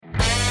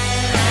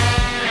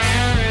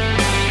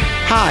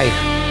Hi,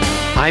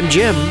 I'm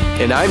Jim.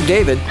 And I'm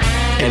David.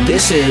 And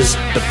this is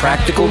the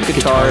Practical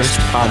Guitarist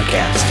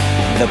Podcast.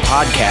 The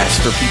podcast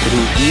for people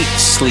who eat,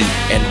 sleep,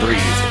 and breathe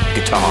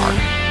guitar.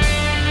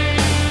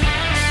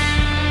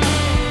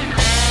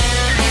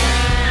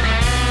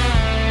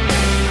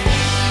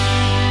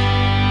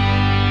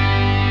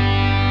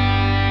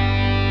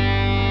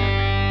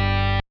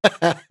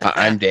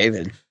 I'm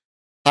David.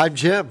 I'm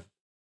Jim.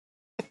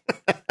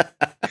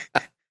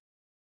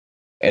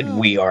 And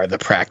we are the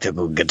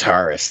Practical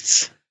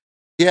Guitarists.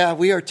 Yeah,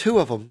 we are two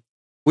of them.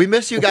 We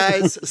miss you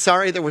guys.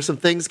 Sorry, there were some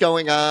things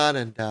going on,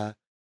 and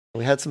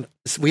we had some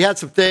things. We had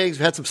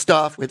some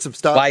stuff.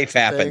 Life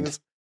happened. Things.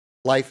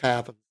 Life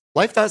happened.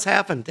 Life does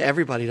happen to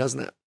everybody, doesn't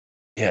it?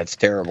 Yeah, it's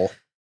terrible.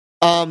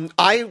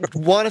 I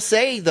want to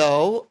say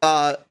though,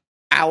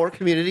 our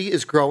community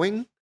is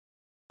growing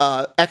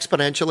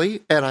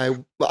exponentially,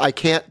 and I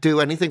can't do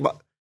anything but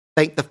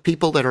thank the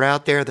people that are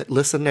out there that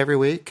listen every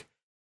week,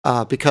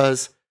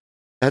 because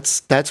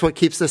that's what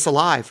keeps this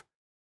alive.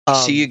 We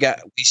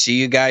see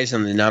you guys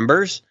in the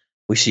numbers.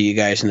 We see you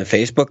guys in the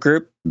Facebook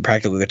group,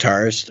 Practical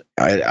Guitars,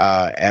 at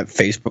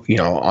Facebook,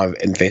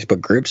 in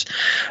Facebook groups.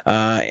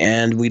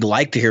 And we'd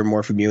like to hear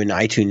more from you in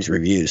iTunes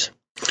reviews.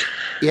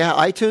 Yeah,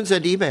 iTunes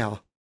and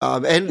email.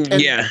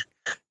 And yeah,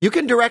 you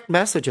can direct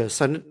message us,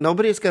 and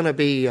nobody's going to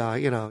be,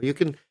 you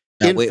can.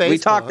 We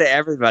talk to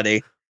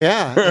everybody.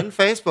 Yeah, in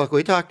Facebook,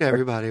 we talk to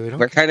everybody.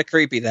 We're kind of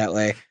creepy that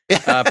way.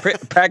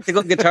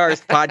 Practical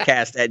Guitars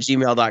Podcast at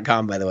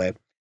gmail.com, by the way.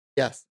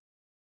 Yes.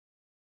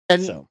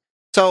 And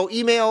so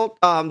email,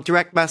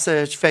 direct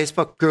message,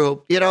 Facebook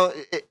group,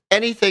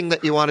 anything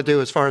that you want to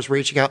do as far as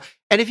reaching out.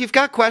 And if you've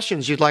got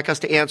questions you'd like us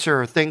to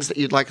answer or things that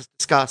you'd like us to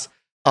discuss,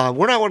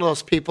 we're not one of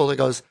those people that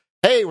goes,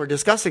 hey, we're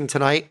discussing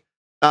tonight.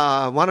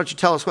 Why don't you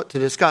tell us what to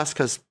discuss?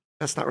 Because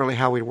that's not really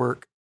how we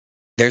work.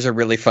 There's a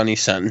really funny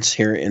sentence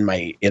here in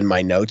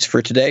my notes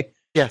for today.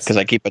 Yes, because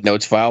I keep a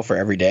notes file for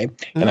every day,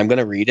 and I'm going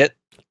to read it,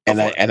 I'm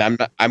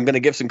going to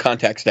give some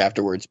context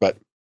afterwards. But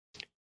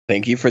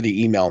thank you for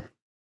the email.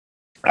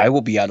 I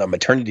will be out on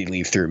maternity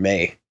leave through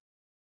May.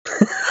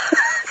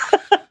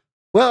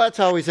 Well, that's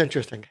always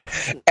interesting.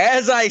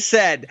 As I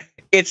said,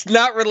 it's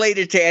not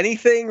related to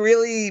anything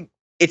really.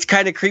 It's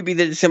kind of creepy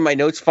that it's in my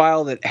notes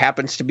file that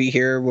happens to be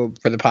here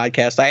for the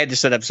podcast. I had to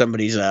set up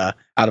somebody's out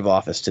of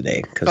office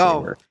today because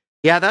they were.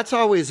 Yeah, that's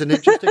always an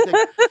interesting thing.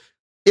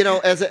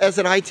 As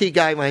an IT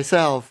guy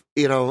myself,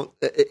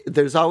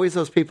 there's always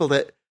those people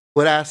that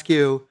would ask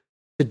you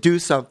to do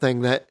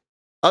something that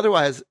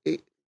otherwise,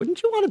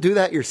 wouldn't you want to do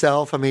that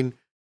yourself? I mean,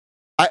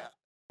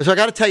 so I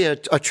got to tell you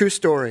a true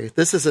story.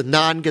 This is a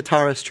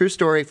non-guitarist true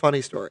story,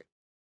 funny story.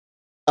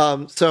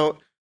 So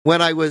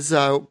when I was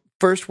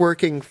first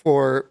working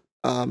for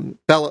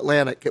Bell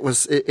Atlantic,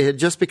 it had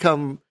just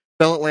become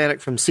Bell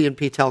Atlantic from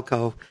C&P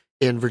Telco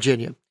in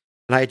Virginia.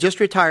 And I had just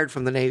retired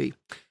from the Navy.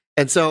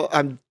 And so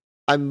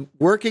I'm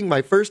working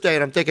my first day,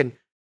 and I'm thinking,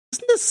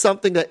 isn't this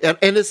something that,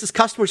 and this is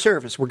customer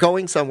service. We're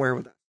going somewhere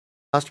with that.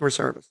 Customer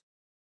service.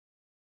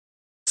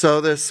 So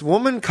this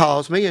woman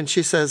calls me, and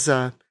she says,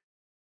 I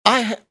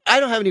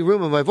don't have any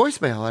room in my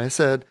voicemail. And I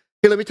said,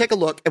 here, let me take a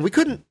look. And we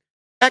couldn't,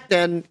 back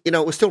then,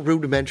 it was still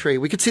rudimentary.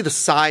 We could see the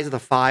size of the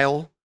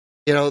file,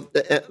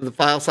 the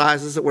file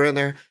sizes that were in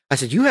there. I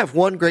said, you have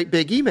one great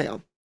big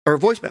email or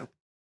voicemail.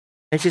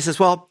 And she says,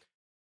 well,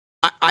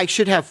 I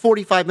should have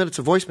 45 minutes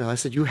of voicemail. I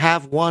said, you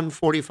have one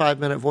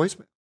 45-minute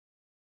voicemail.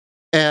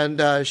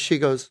 And she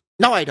goes,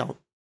 no, I don't.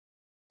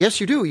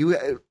 Yes, you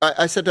do.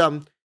 I said,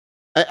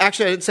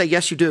 actually, I didn't say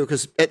yes, you do,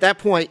 because at that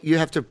point, you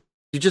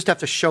just have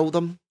to show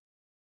them.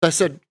 I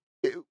said,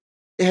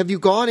 have you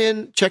gone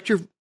in, checked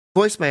your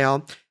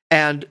voicemail,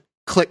 and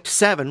clicked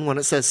 7 when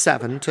it says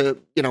 7 to,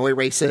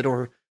 erase it,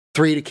 or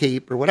 3 to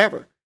keep, or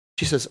whatever?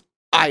 She says,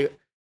 I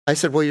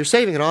said, well, you're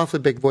saving an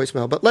awfully big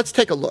voicemail, but let's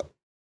take a look.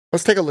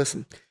 Let's take a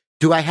listen.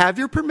 Do I have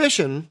your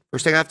permission?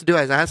 First thing I have to do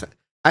is I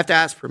have to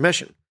ask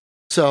permission.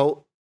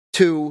 So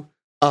to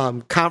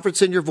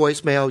conference in your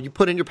voicemail, you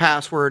put in your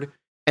password,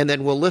 and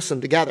then we'll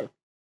listen together.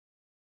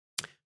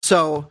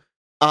 So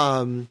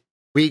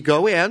we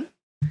go in,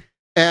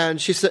 and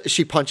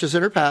she punches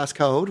in her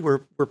passcode.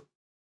 We're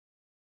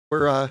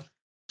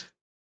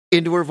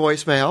into her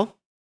voicemail,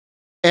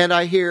 and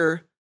I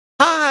hear,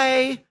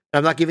 hi.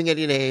 I'm not giving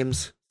any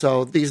names.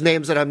 So these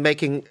names that I'm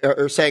making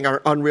or saying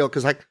are unreal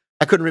because I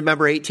couldn't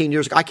remember 18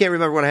 years ago. I can't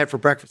remember what I had for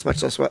breakfast,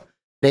 much less what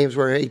names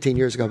were 18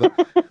 years ago.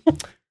 But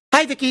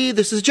hi, Vicki,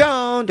 this is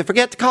Joan. Don't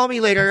forget to call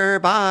me later.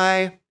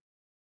 Bye.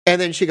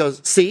 And then she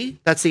goes, see,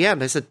 that's the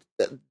end. I said,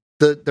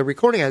 the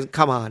recording hasn't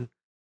come on.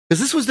 Because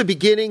this was the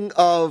beginning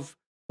of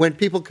when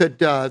people could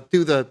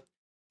do the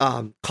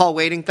call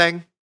waiting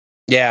thing.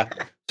 Yeah.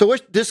 So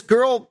what this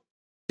girl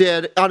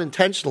did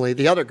unintentionally,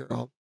 the other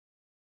girl,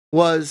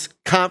 was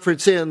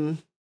conference in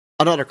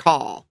another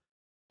call.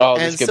 Oh,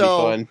 this could be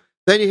fun.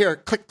 Then you hear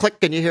click, click,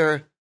 and you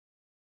hear,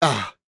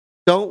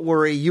 don't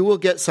worry, you will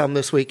get some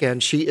this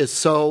weekend. She is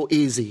so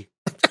easy.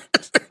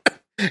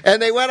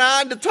 And they went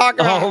on to talk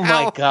about oh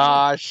my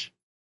gosh.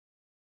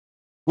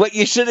 What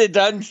you should have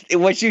done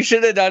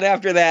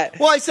after that.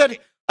 Well, I said,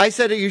 I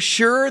said, are you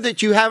sure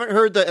that you haven't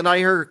heard and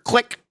I heard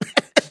click.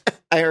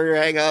 I heard her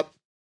hang up.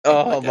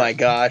 Oh my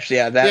gosh.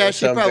 Yeah, that was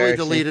she so probably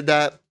embarrassing. deleted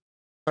that.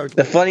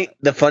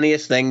 The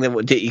funniest thing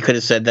that you could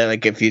have said that,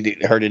 like, if you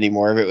heard any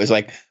more of it, was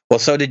like, well,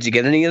 so did you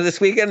get any of this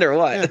weekend or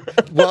what?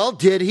 Yeah. Well,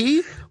 did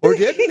he or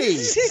didn't he?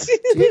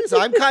 Jeez,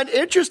 I'm kind of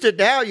interested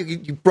now.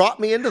 You brought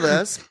me into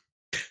this.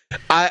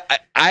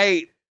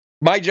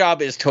 My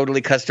job is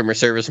totally customer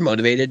service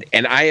motivated,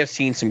 and I have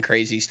seen some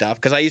crazy stuff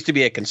because I used to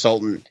be a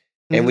consultant,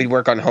 and we'd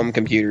work on home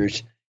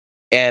computers.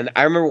 And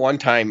I remember one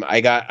time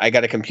I got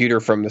a computer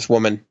from this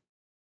woman,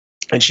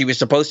 and she was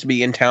supposed to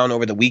be in town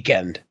over the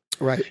weekend.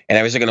 Right. And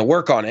I was going to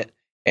work on it,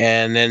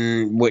 and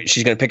then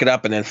she's going to pick it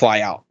up and then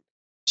fly out.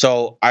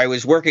 So I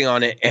was working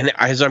on it, and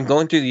as I'm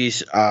going through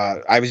these,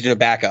 I was doing a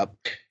backup.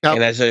 Yep.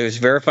 And as I was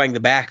verifying the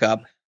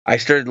backup, I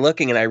started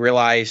looking, and I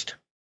realized,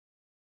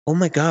 oh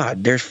my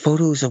God, there's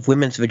photos of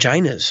women's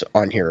vaginas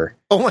on here.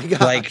 Oh my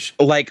gosh.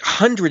 Like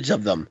hundreds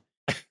of them.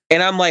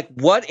 And I'm like,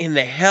 what in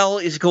the hell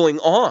is going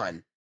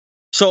on?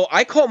 So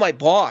I call my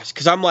boss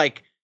because I'm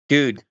like,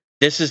 dude,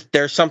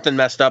 there's something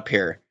messed up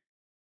here.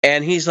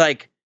 And he's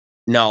like,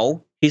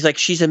 no. He's like,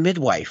 she's a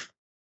midwife.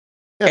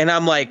 Yeah. And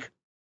I'm like,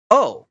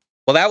 oh,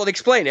 well, that would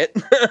explain it.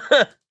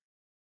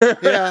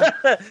 Yeah.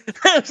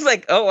 I was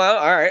like, oh, well,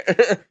 all right.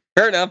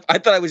 Fair enough. I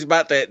thought I was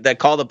about to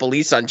call the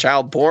police on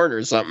child porn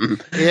or something.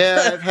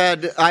 Yeah,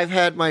 I've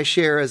had my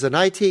share as an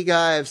IT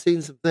guy. I've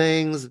seen some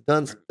things,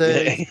 done some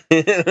things,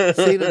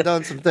 seen and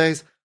done some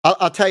things.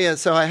 I'll tell you.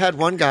 So I had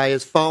one guy,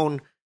 his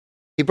phone.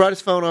 He brought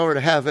his phone over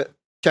to have it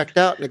checked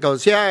out, and it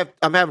goes, "Yeah,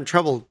 I'm having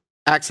trouble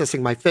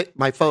accessing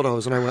my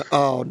photos." And I went,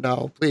 "Oh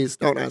no, please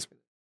don't ask me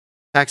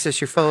to access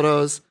your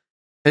photos."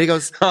 And he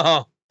goes,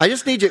 "Oh, I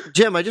just need you,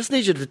 Jim. I just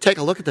need you to take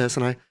a look at this."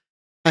 And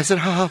I said,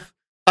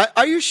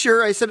 are you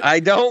sure? I said, I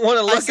don't want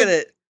to look at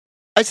it.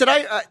 I said,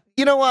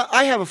 you know what?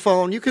 I have a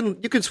phone. You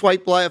can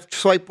swipe left,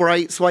 swipe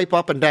right, swipe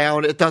up and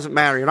down. It doesn't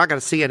matter. You're not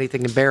going to see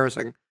anything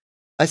embarrassing.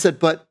 I said,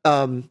 but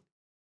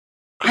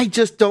I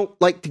just don't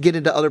like to get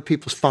into other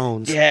people's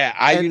phones. Yeah,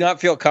 I do not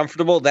feel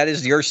comfortable. That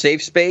is your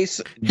safe space.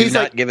 Do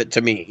not give it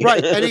to me.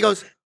 Right. And he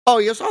goes,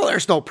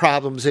 there's no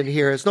problems in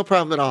here. It's no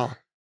problem at all.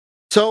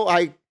 So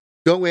I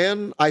go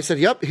in. I said,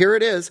 yep, here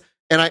it is.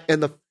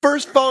 And the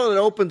first photo that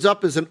opens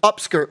up is an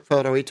upskirt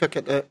photo he took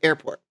at the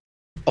airport.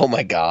 Oh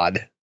my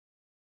God.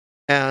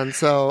 And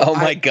so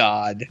my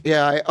God.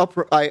 Yeah,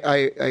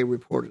 I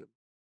reported it.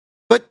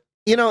 But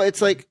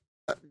it's like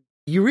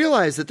you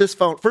realize that this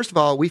phone, first of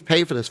all, we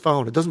pay for this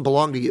phone. It doesn't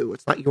belong to you.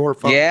 It's not your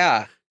phone.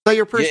 Yeah. It's not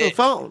your personal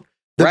phone.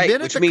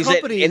 Which means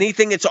that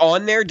anything that's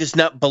on there does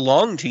not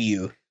belong to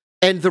you.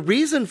 And the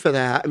reason for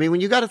that, I mean,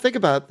 when you got to think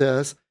about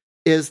this,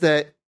 is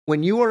that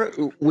when you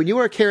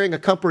are carrying a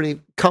company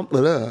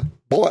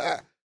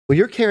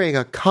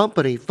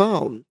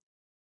phone,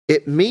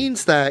 it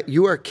means that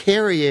you are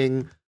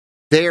carrying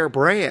their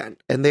brand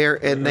and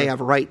they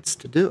have rights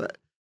to do it.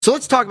 So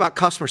let's talk about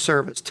customer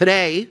service.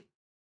 Today,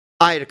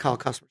 I had to call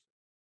customer.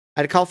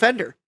 I had to call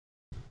Fender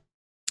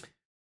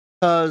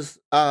because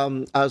I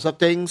was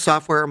updating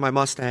software on my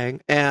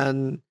Mustang,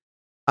 and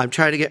I'm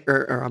trying to get,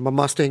 or I'm a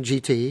Mustang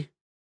GT,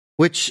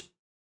 which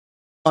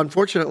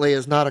unfortunately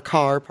is not a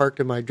car parked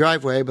in my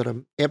driveway, but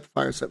an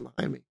amplifier sitting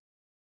behind me.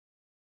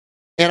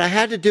 And I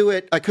had to do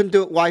it. I couldn't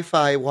do it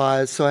Wi-Fi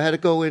wise, so I had to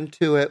go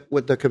into it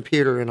with the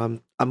computer, and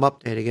I'm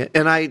updating it.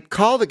 And I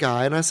call the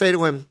guy, and I say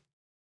to him,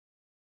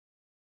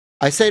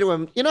 can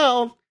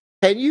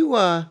you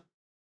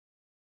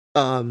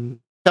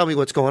tell me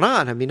what's going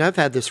on? I mean, I've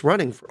had this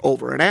running for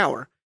over an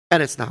hour,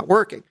 and it's not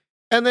working.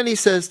 And then he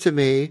says to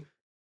me,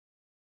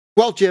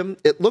 well, Jim,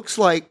 it looks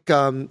like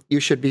you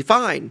should be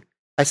fine.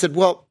 I said,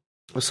 well,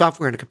 the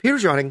software and the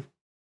computer's running,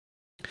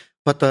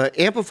 but the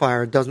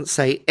amplifier doesn't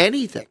say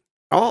anything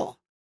at all.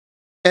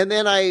 And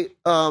then I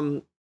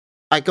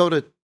go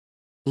to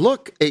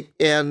look,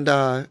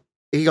 and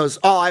he goes,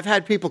 "Oh, I've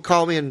had people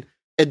call me and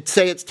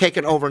say it's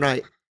taken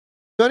overnight."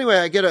 So anyway,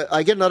 I get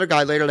another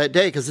guy later that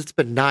day because it's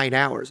been 9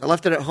 hours. I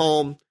left it at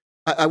home.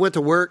 I went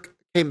to work,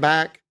 came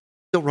back,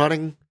 still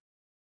running.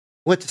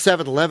 Went to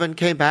 7-Eleven,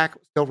 came back,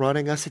 still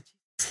running. I said,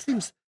 "This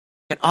seems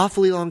an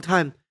awfully long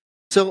time."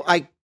 So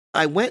I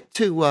went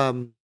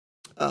to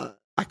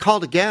I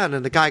called again,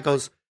 and the guy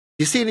goes, "Do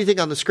you see anything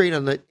on the screen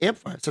on the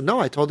amplifier?" I said, "No,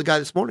 I told the guy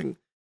this morning,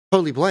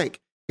 totally blank."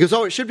 He goes,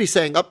 "Oh, it should be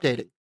saying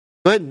updating.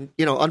 Go ahead and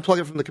unplug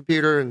it from the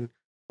computer and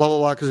blah blah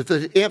blah. Because if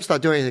the amp's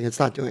not doing anything, it's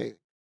not doing anything."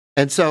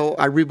 And so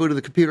I rebooted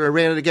the computer. I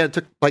ran it again. It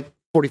took like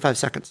 45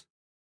 seconds.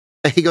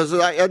 And he goes,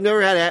 "I've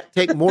never had to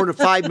take more than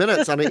 5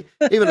 minutes on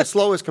even the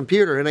slowest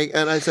computer." And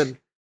I said,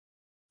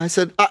 I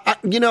said, "All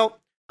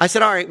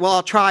right, well,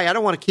 I'll try. I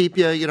don't want to keep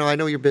you. I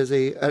know you're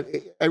busy."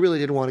 I really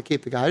didn't want to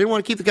keep the guy. I didn't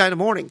want to keep the guy in the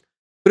morning.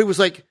 But it was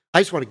like,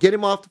 I just want to get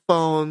him off the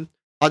phone.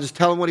 I'll just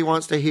tell him what he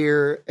wants to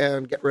hear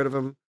and get rid of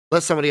him.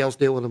 Let somebody else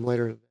deal with him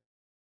later.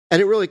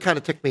 And it really kind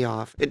of ticked me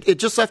off. It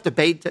just left a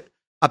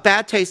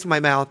bad taste in my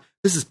mouth.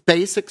 This is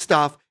basic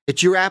stuff.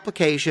 It's your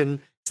application.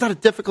 It's not a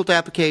difficult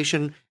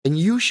application. And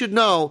you should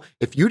know,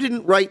 if you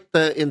didn't write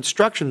the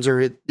instructions, or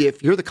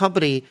if you're the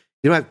company,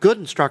 you don't have good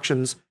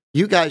instructions,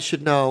 you guys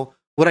should know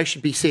what I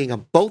should be seeing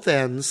on both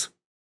ends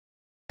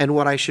and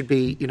what I should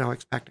be,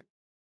 expecting.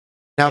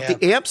 Now, if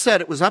the amp said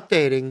it was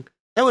updating,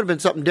 that would have been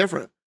something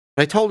different.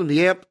 But I told him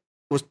the amp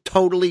was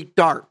totally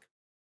dark.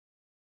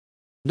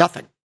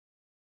 Nothing.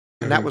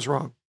 And that was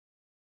wrong.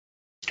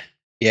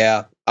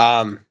 Yeah.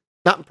 Not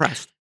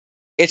impressed.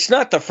 It's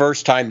not the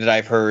first time that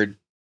I've heard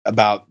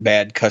about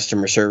bad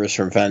customer service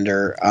from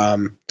Fender.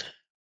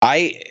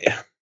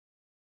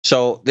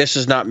 So this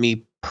is not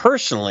me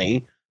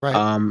personally.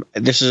 Right.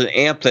 This is an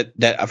amp that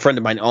a friend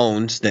of mine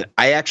owns that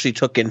I actually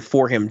took in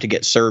for him to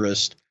get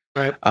serviced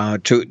right.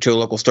 To a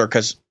local store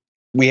because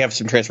we have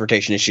some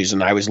transportation issues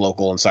and I was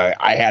local. And so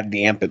I had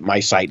the amp at my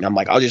site and I'm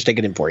like, I'll just take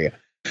it in for you.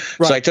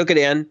 Right. So I took it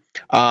in.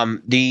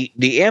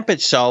 The amp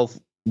itself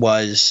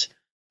was,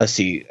 let's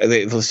see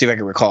if I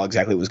can recall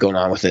exactly what was going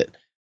on with it.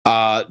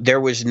 There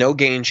was no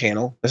gain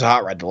channel. It's a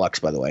Hot Rod Deluxe,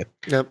 by the way.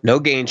 Yep. No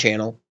gain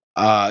channel.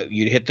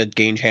 You'd hit the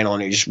gain channel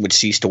and it just would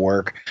cease to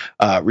work.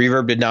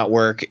 Reverb did not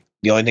work.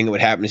 The only thing that would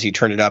happen is you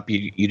turn it up,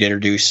 you'd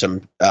introduce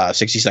some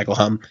 60-cycle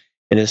hum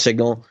into the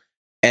signal,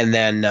 and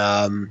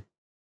then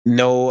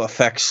no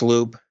effects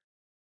loop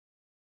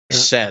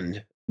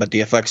send, but the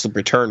effects loop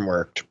return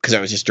worked because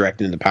I was just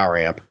directed into the power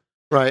amp.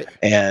 Right.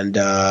 And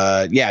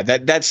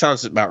that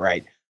sounds about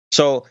right.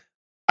 So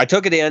I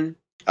took it in.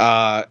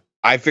 I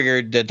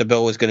figured that the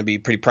bill was going to be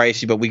pretty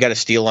pricey, but we got a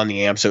steal on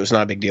the amp, so it's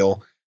not a big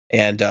deal.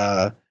 And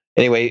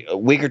anyway, a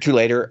week or two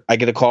later, I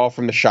get a call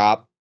from the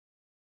shop,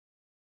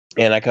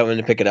 and I come in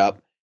to pick it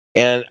up.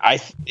 And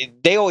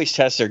they always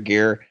test their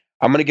gear.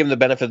 I'm going to give them the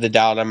benefit of the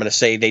doubt. I'm going to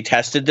say they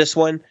tested this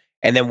one,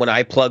 and then when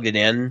I plugged it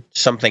in,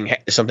 something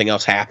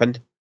else happened.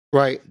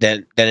 Right.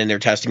 Then in their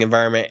testing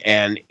environment,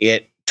 and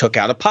it took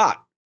out a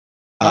pot,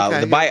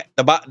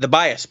 the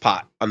bias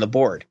pot on the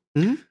board.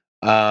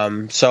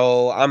 Mm-hmm.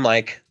 So I'm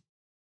like,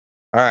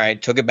 all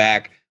right, took it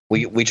back.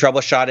 We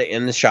troubleshot it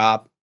in the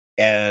shop,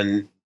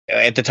 and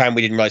at the time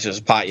we didn't realize it was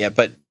a pot yet.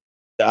 But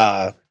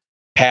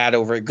Pat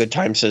over at Good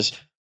Time says,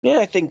 yeah,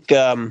 I think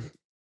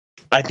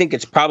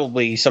it's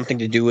probably something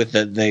to do with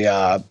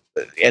the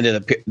end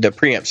of the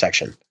preamp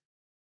section,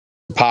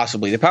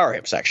 possibly the power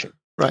amp section.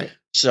 Right.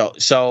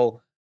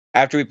 So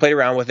after we played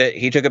around with it,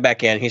 he took it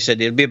back in. He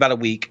said it'll be about a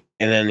week,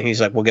 and then he's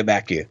like, we'll get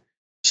back to you.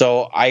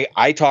 So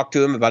I talked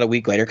to him about a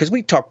week later because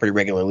we talk pretty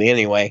regularly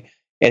anyway,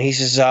 and he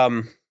says,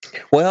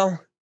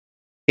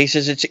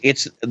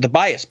 it's the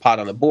bias pot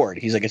on the board.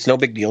 He's like, it's no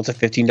big deal. It's a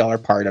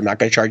 $15 part. I'm not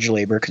going to charge you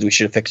labor because we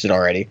should have fixed it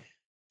already.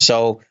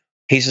 So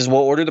he says, we'll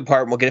order the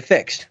part and we'll get it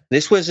fixed.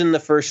 This was in the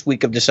first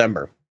week of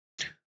December.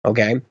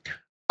 Okay.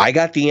 I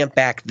got the amp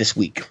back this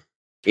week.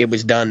 It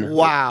was done.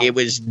 Wow. It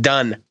was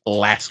done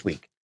last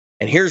week.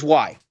 And here's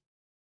why.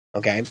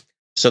 Okay.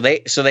 So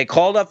they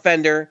called up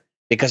Fender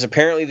because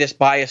apparently this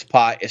bias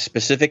pot is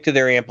specific to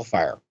their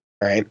amplifier.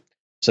 All right.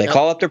 So they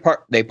call up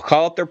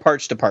their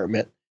parts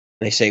department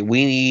and they say,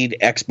 we need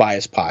X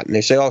bias pot. And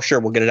they say, oh,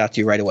 sure, we'll get it out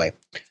to you right away.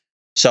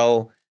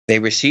 So they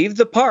received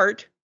the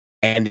part,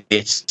 and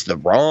it's the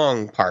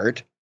wrong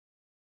part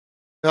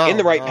in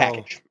the right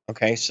package.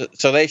 Okay, so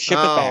they ship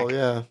it back. Oh,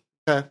 yeah.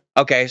 Okay.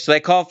 Okay, so they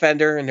call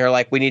Fender, and they're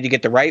like, we need to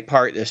get the right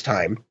part this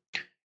time.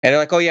 And they're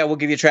like, oh, yeah, we'll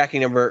give you a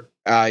tracking number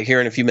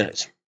here in a few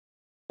minutes.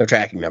 No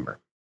tracking number.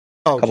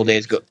 Oh, a couple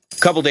days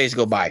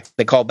go by.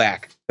 They call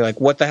back. They're like,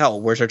 what the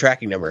hell? Where's our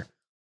tracking number?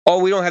 Oh,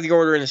 we don't have the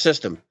order in the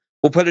system.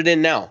 We'll put it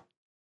in now.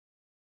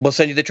 We'll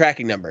send you the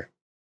tracking number. Of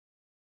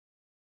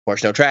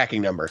course, no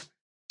tracking number.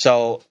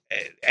 So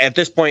at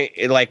this point,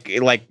 like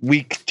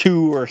week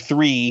 2 or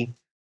 3,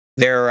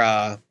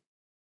 they're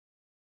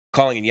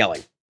calling and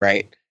yelling,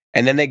 right?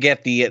 And then they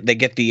get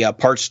the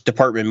parts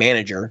department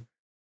manager,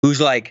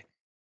 who's like,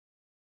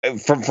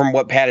 from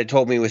what Pat had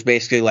told me, was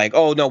basically like,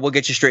 oh no, we'll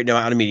get you straightened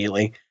out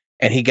immediately.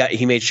 And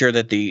he made sure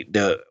that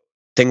the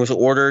thing was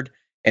ordered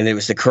and it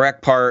was the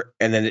correct part,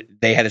 and then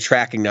they had a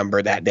tracking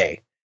number that day.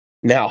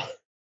 Now,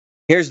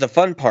 here's the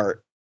fun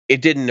part: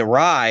 it didn't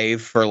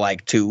arrive for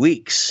like 2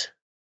 weeks.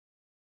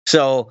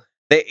 So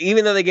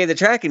even though they gave the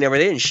tracking number,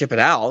 they didn't ship it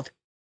out.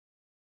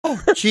 Oh,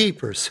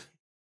 jeepers!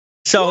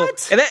 So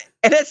what? and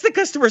that's the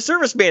customer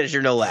service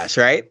manager, no less,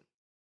 right?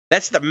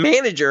 That's the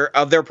manager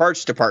of their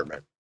parts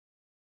department.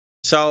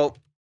 So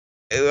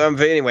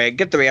anyway,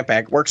 get the amp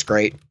back. Works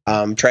great.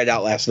 Tried it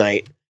out last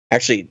night.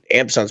 Actually,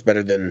 amp sounds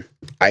better than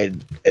I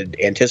had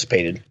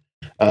anticipated.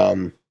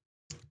 And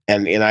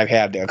I've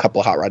had a couple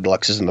of Hot Rod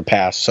Deluxes in the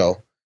past, so it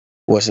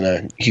wasn't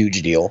a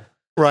huge deal.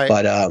 Right.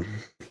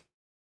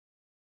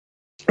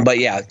 But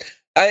yeah,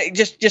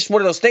 just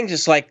one of those things.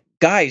 It's like,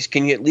 guys,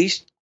 can you at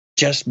least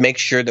just make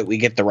sure that we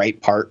get the right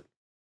part?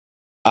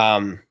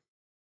 I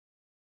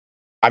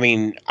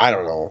mean, I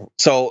don't know.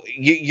 So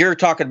you're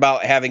talking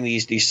about having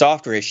these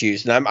software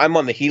issues, and I'm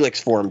on the Helix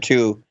forum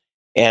too.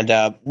 And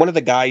one of the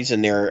guys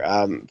in there,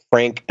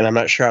 Frank, and I'm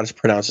not sure how to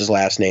pronounce his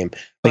last name,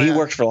 but he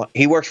works for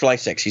Line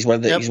 6. He's one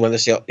of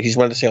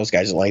the sales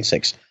guys at Line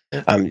 6.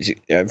 Yep.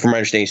 From my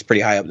understanding, he's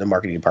pretty high up in the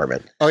marketing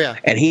department. Oh yeah,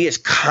 and he is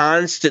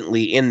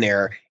constantly in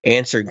there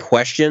answering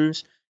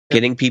questions,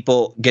 getting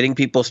people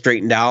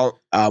straightened out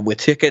with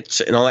tickets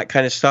and all that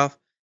kind of stuff.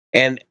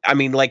 And I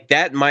mean, like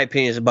that, in my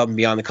opinion, is above and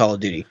beyond the Call of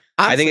Duty.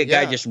 I think a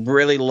guy just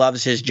really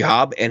loves his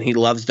job and he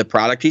loves the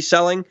product he's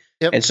selling.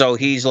 Yep. And so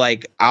he's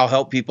like, I'll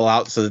help people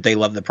out so that they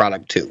love the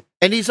product too.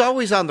 And he's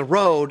always on the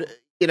road,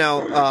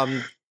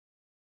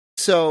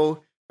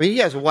 so, I mean, he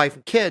has a wife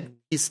and kid.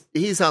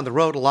 He's on the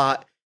road a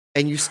lot,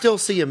 and you still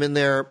see him in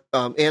there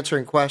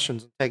answering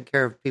questions and taking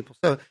care of people.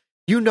 So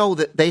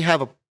that they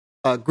have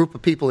a group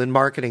of people in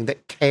marketing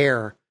that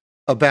care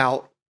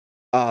about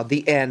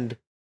the end,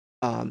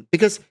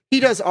 because he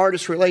does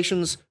artist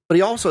relations, but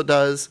he also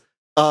does,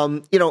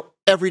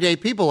 everyday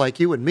people like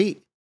you and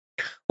me.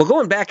 Well,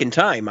 going back in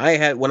time,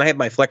 when I had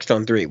my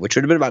Flexstone 3, which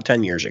would have been about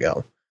 10 years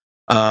ago,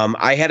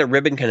 I had a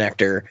ribbon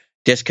connector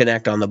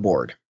disconnect on the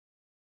board.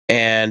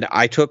 And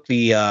I took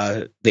the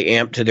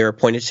amp to their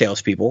appointed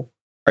salespeople,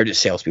 or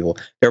just salespeople,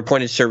 their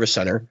appointed service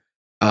center,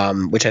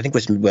 which I think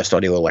was Midwest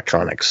Audio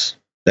Electronics.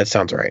 That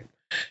sounds right.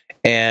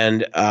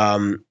 And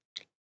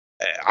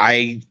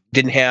I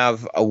didn't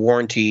have a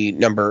warranty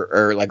number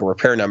or like a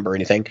repair number or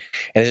anything.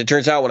 And as it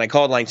turns out, when I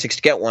called Line 6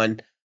 to get one,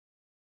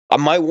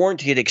 my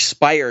warranty had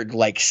expired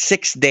like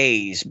 6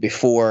 days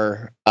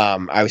before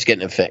I was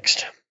getting it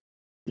fixed.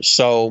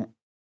 So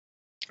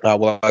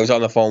while I was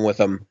on the phone with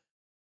them,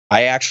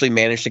 I actually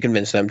managed to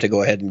convince them to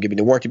go ahead and give me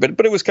the warranty,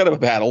 but it was kind of a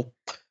battle.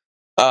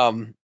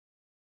 But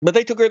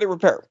they took care of the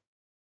repair.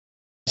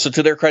 So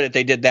to their credit,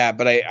 they did that,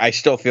 but I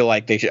still feel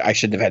like I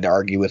shouldn't have had to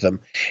argue with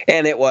them.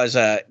 And that was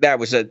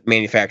a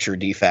manufacturer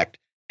defect,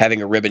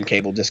 having a ribbon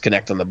cable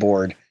disconnect on the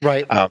board.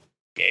 Right.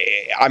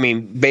 I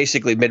mean,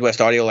 basically,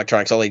 Midwest Audio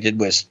Electronics, all they did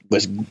was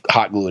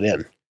hot glue it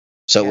in,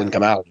 so it wouldn't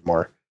come out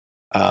anymore.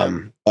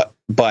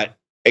 But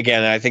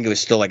again, I think it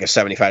was still like a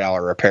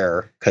 $75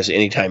 repair, because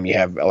anytime you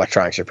have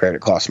electronics repaired,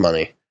 it costs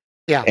money.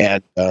 Yeah.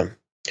 And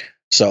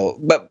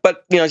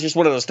but it's just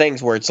one of those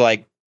things where it's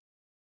like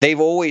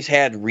they've always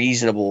had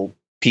reasonable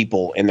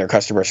people in their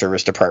customer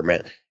service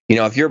department.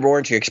 If your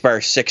warranty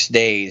expires 6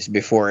 days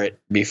before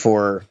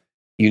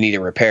you need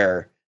a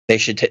repair, they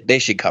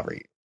should cover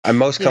you. And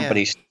most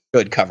companies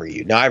should cover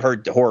you. Now, I've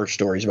heard horror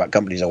stories about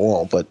companies that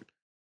won't, but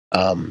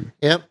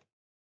yep,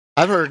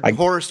 I've heard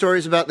horror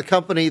stories about the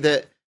company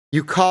that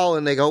you call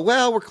and they go,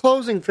 well, we're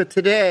closing for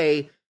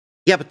today.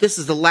 Yeah, but this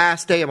is the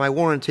last day of my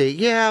warranty.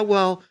 Yeah,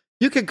 well,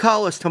 you can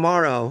call us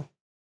tomorrow.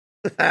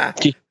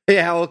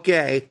 Yeah,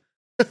 okay.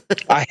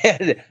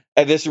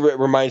 This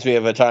reminds me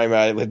of a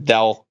time with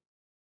Dell.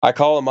 I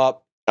call them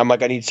up. I'm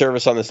like, I need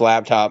service on this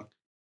laptop.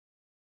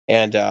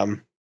 And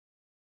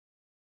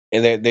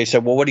they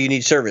said, well, what do you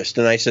need serviced?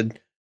 And I said,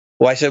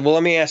 well,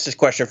 let me ask this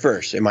question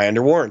first. Am I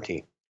under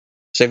warranty?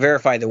 So I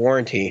verified the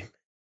warranty.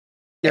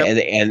 Yep.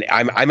 And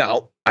I'm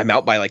out. I'm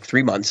out by like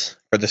 3 months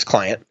for this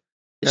client.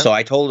 Yep. So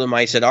I told him,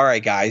 I said, all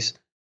right, guys.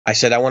 I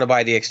said, I want to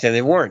buy the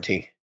extended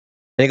warranty.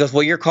 And he goes,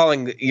 well, you're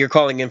calling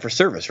in for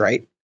service,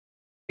 right?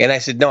 And I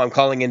said, no, I'm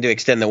calling in to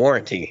extend the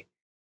warranty.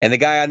 And the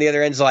guy on the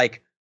other end's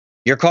like,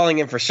 you're calling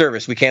in for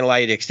service. We can't allow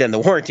you to extend the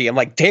warranty. I'm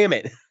like, damn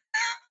it.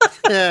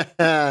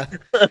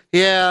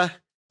 Yeah.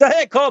 So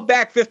I called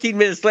back 15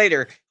 minutes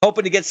later,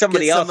 hoping to get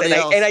somebody else.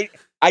 And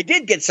I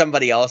did get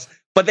somebody else,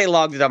 but they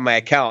logged it on my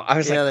account. I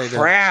was like,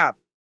 crap.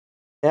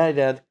 Yeah, I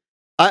did.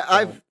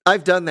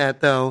 I've done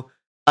that though.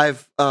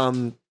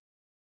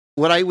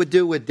 What I would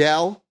do with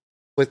Dell,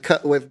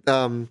 with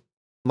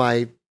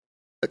my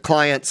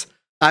clients,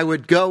 I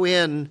would go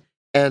in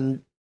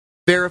and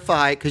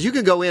verify, because you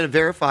can go in and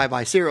verify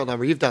by serial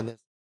number. You've done this.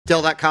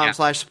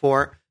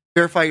 Dell.com/support.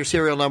 Verify your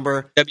serial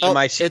number. It's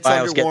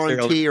under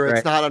warranty or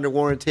it's not under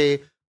warranty.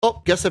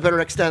 Oh, guess I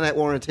better extend that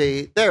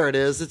warranty. There it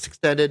is. It's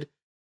extended.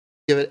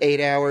 Give it 8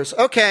 hours.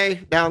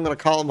 Okay, now I'm going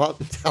to call them up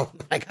and tell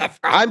them I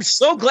got problems. I'm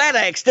so glad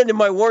I extended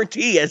my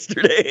warranty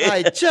yesterday.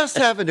 I just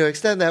happened to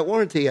extend that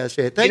warranty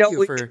yesterday. Thank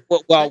you for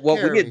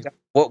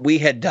what we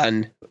had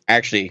done.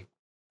 Actually,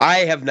 I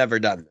have never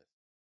done this,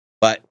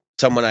 but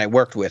someone I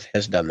worked with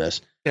has done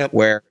this. Yep.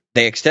 Where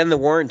they extend the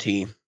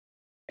warranty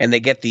and they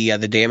get the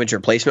damage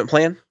replacement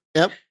plan.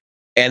 Yep.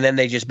 And then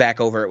they just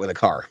back over it with a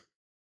car.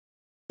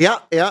 Yeah.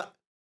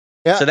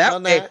 So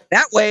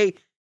that way,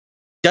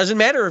 doesn't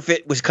matter if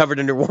it was covered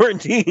under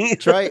warranty.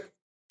 That's right.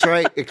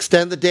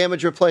 Extend the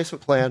damage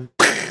replacement plan.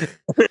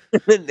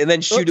 And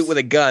then shoot it with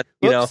a gun.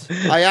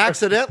 I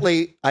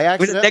accidentally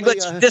with a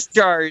negligent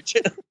discharge.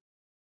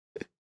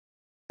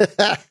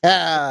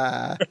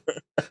 I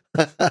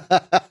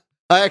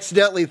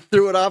accidentally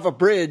threw it off a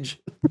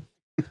bridge.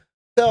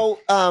 So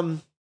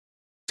one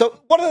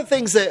of the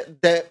things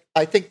that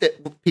I think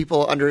that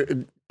people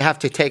have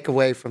to take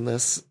away from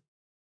this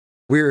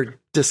weird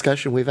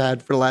discussion we've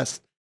had for the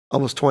last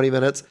almost 20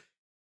 minutes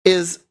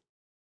is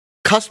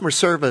customer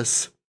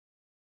service.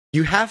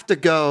 You have to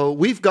go.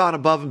 We've gone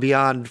above and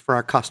beyond for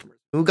our customers.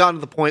 We've gone to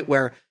the point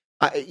where,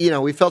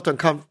 we felt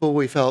uncomfortable.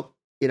 We felt,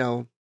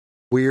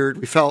 weird.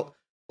 We felt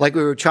like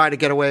we were trying to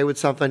get away with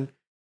something.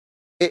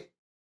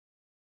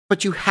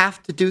 But you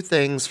have to do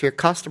things for your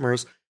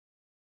customers.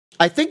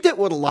 I think that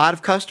what a lot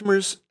of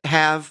customers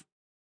have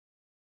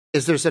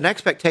is there's an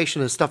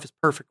expectation that stuff is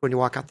perfect when you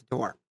walk out the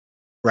door.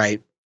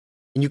 Right.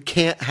 And you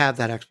can't have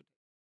that expectation.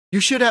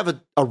 You should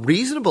have a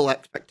reasonable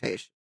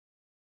expectation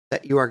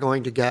that you are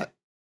going to get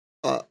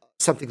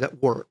something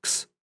that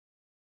works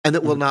and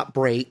that will not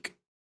break,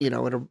 in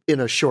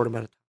a short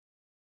amount of time.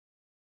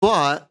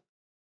 But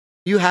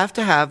you have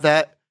to have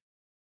that,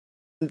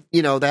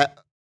 that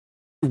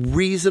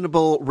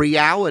reasonable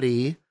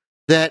reality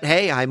that,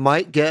 hey, I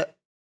might get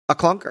a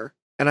clunker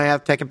and I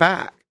have to take it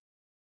back.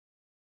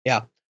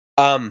 Yeah.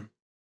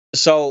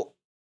 So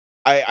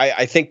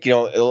I think,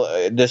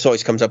 this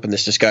always comes up in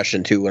this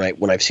discussion too,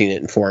 when I've seen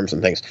it in forums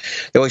and things.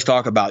 They always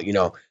talk about,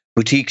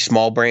 boutique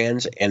small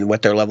brands and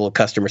what their level of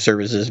customer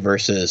service is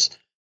versus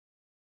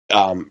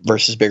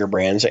bigger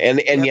brands. And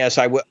yep. Yes,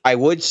 I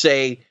would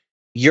say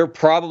you're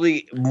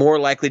probably more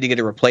likely to get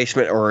a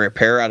replacement or a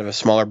repair out of a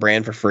smaller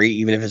brand for free,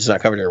 even if it's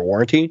not covered under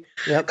warranty,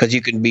 because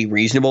you can be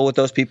reasonable with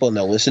those people and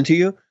they'll listen to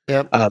you.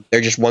 Yep.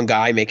 They're just one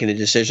guy making a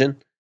decision,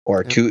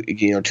 or two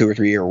or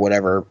three or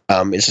whatever.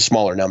 It's a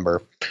smaller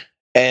number,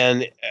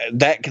 and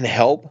that can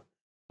help.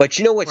 But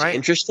you know what's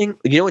interesting?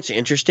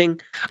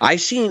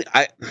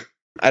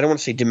 I don't want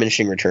to say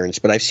diminishing returns,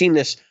 but I've seen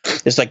this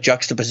like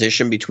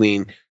juxtaposition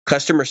between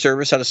customer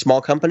service out of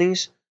small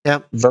companies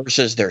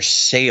versus their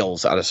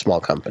sales out of small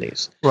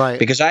companies. Right.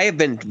 Because I have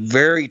been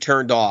very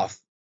turned off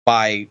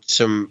by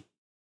some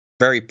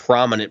very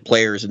prominent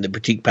players in the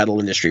boutique pedal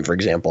industry, for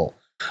example.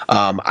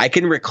 I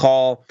can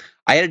recall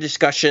I had a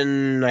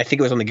discussion, I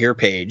think it was on the gear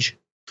page,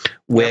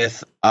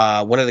 with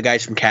one of the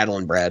guys from Cattle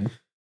and Bread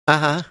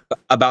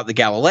about the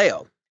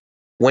Galileo.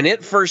 When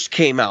it first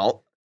came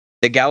out,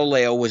 the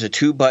Galileo was a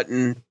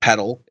 2-button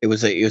pedal. It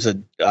was a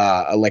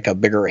like a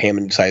bigger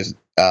Hammond size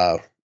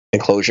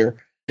enclosure,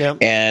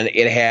 and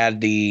it had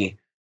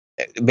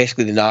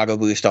basically the Nago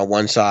boost on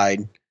one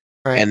side,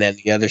 and then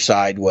the other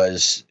side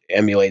was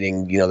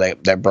emulating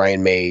that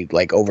Brian May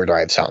like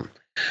overdrive sound.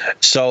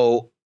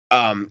 So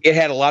it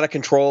had a lot of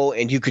control,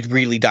 and you could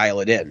really dial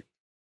it in.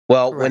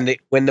 Well,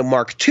 when the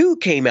Mark II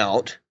came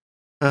out,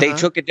 they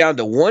took it down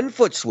to 1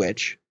 foot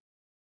switch,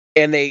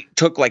 and they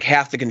took like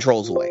half the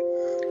controls away.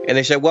 And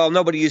they said, well,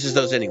 nobody uses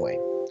those anyway.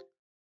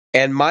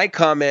 And my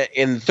comment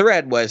in the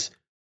thread was,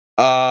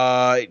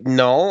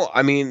 no,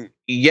 I mean,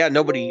 yeah,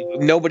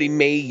 nobody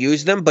may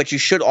use them, but you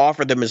should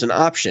offer them as an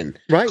option.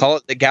 Right. Call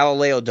it the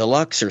Galileo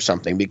Deluxe or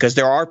something, because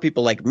there are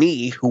people like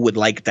me who would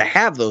like to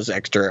have those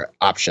extra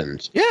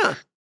options. Yeah.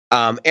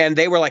 And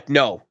they were like,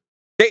 no.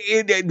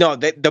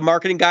 The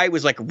marketing guy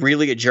was like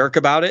really a jerk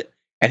about it.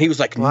 And he was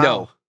like,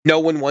 no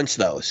one wants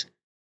those.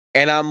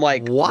 And I'm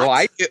like, what?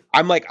 Well,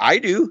 I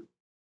do.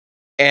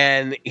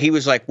 And he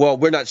was like, well,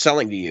 we're not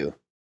selling to you.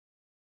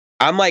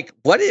 I'm like,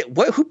 what?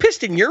 Who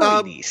pissed in your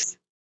Wheaties?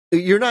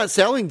 You're not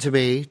selling to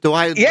me. Do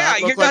I? Yeah,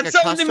 you're not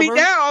selling to me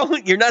now.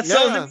 You're not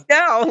selling to me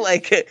now.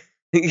 Like,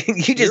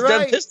 you just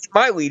done pissed in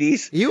my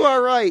Wheaties. You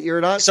are right.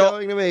 You're not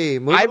selling to me.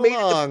 Move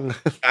along.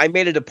 I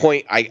made it a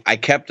point. I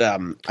kept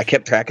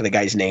track of the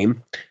guy's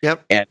name.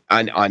 Yep.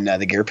 And on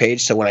the gear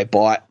page. So when I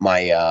bought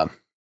I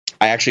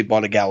actually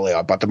bought a Galileo.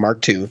 I bought the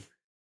Mark II.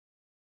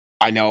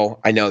 I know.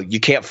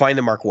 You can't find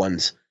the Mark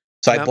I's.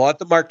 So I bought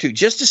the Mark II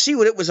just to see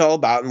what it was all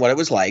about and what it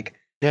was like.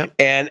 Yep.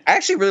 And I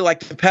actually really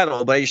liked the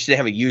pedal, but I just didn't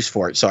have a use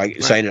for it. So I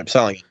ended up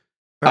selling it.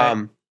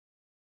 Right.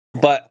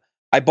 But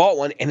I bought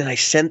one, and then I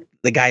sent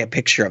the guy a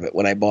picture of it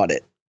when I bought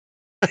it.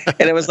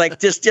 And it was like,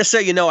 just so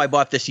you know, I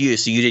bought this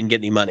used, so you didn't get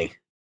any money.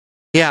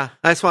 Yeah,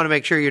 I just want to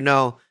make sure you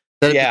know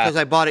that because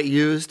I bought it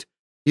used,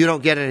 you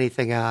don't get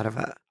anything out of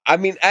it. I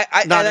mean,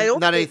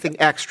 not anything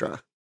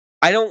extra.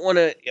 I don't want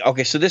to.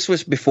 Okay, so this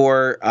was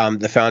before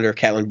the founder of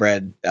Cattle and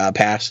Bread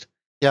passed.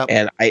 Yep.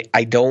 And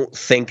I don't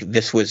think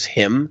this was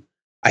him.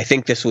 I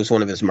think this was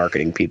one of his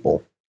marketing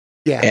people.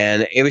 Yeah.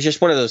 And it was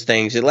just one of those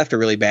things. It left a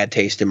really bad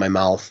taste in my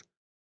mouth.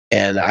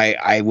 And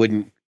I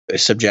wouldn't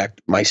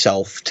subject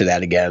myself to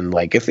that again.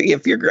 Like if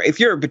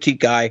you're a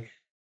boutique guy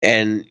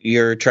and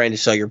you're trying to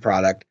sell your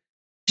product,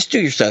 just do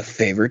yourself a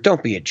favor.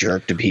 Don't be a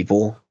jerk to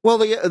people. Well,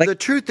 the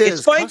truth is,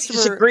 it's fine to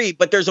disagree,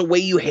 but there's a way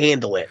you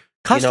handle it.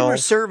 Customer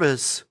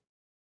service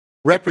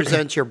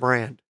represents your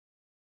brand.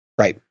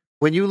 Right.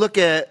 When you look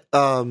at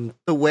the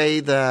way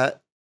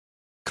that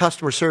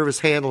customer service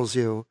handles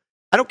you,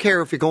 I don't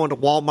care if you're going to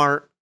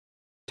Walmart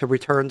to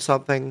return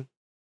something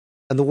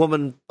and the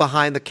woman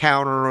behind the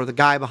counter or the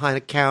guy behind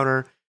the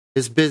counter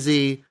is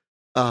busy,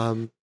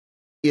 on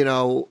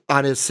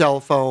his cell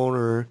phone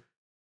or,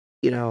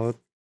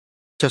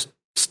 just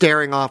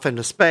staring off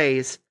into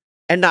space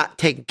and not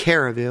taking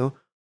care of you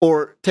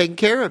or taking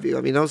care of you.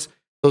 I mean, those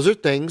are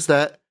things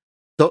that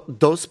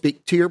those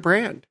speak to your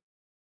brand.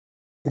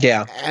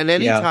 Yeah. And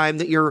any time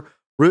that you're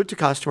rude to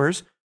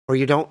customers or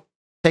you don't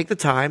take the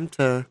time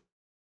to,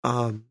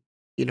 at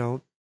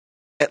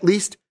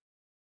least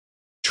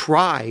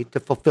try to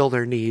fulfill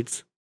their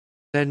needs,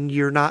 then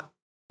you're not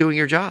doing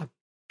your job.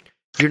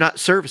 You're not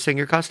servicing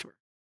your customer.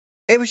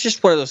 It was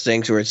just one of those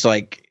things where it's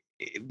like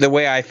the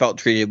way I felt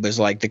treated was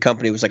like the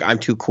company was like, I'm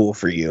too cool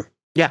for you.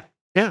 Yeah.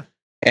 Yeah.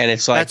 And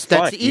it's like,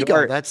 that's the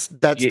ego. That's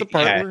the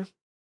part where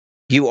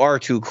you are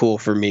too cool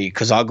for me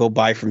because I'll go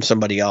buy from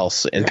somebody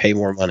else and pay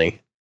more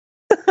money.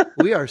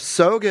 We are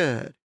so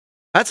good.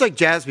 That's like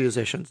jazz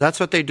musicians. That's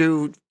what they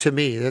do to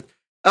me.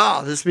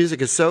 This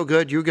music is so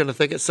good, you're going to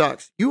think it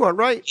sucks. You are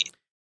right.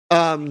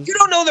 You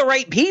don't know the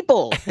right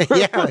people.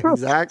 Yeah,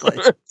 exactly.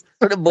 That's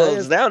what it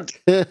boils down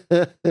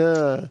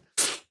to.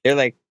 They're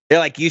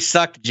like, you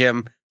suck,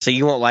 Jim, so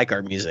you won't like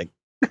our music.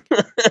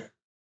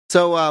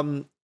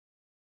 So,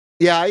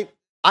 yeah,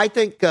 I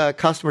think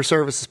customer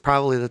service is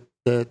probably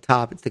the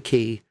top. It's the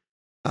key.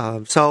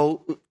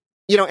 So,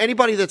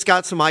 anybody that's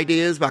got some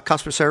ideas about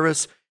customer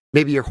service,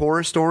 maybe your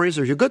horror stories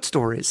or your good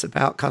stories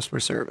about customer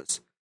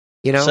service,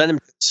 send them.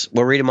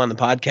 We'll read them on the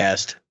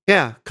podcast.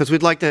 Yeah, because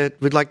we'd like to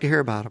hear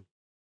about them.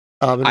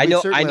 And I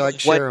know. like to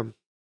share them.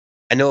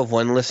 I know of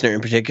one listener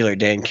in particular,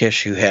 Dan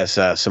Kish, who has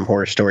some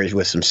horror stories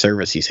with some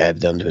service he's had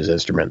done to his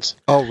instruments.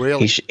 Oh,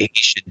 really? He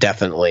should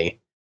definitely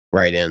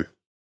write in.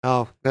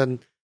 Oh, then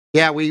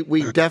yeah, we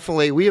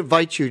definitely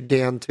invite you,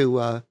 Dan,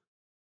 to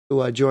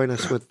join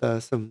us with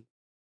some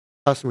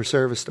customer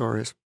service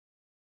stories.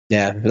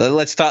 Yeah,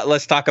 let's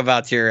talk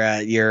about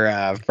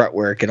your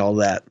fretwork and all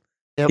that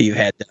you've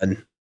had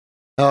done.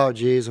 Oh,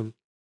 geez.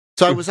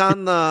 So I was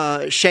on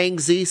the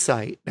Shang-Zi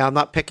site. Now I'm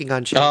not picking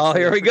on Shang-Zi. Oh,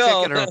 here we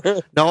go.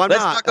 No, I'm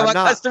Let's not. Talk about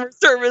customer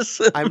service.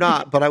 I'm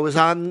not. But I was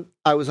on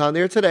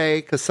there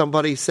today because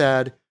somebody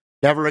said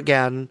never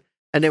again,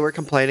 and they were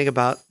complaining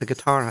about the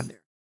guitar on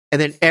there. And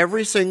then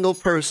every single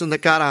person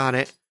that got on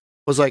it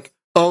was like,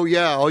 "Oh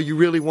yeah, all you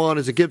really want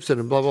is a Gibson,"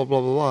 and blah blah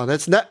blah blah blah.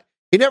 That's not.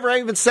 He never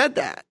even said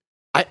that.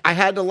 I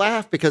had to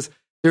laugh because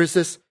there's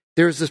this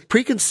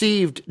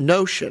preconceived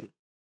notion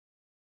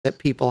that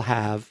people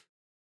have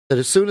that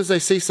as soon as they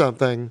see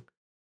something,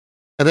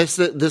 and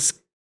this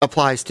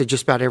applies to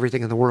just about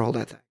everything in the world,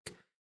 I think,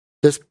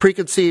 this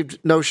preconceived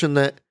notion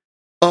that,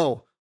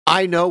 oh,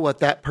 I know what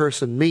that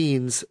person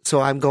means,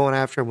 so I'm going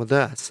after him with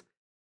this.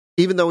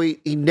 Even though he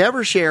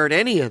never shared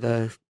any of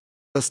the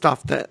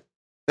stuff that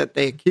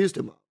they accused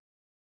him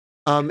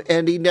of.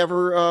 And he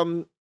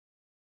never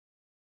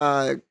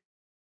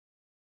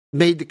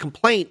made the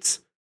complaints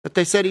that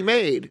they said he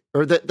made,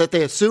 or that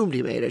they assumed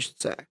he made, I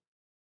should say.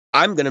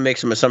 I'm going to make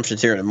some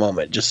assumptions here in a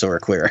moment, just so we're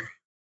clear.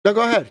 No,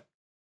 go ahead.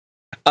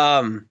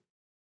 I'm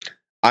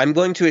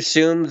going to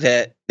assume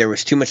that there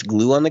was too much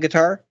glue on the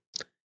guitar,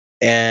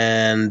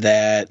 and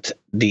that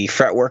the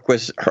fretwork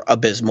was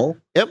abysmal.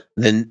 Yep.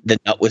 The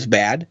nut was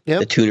bad. Yep.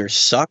 The tuners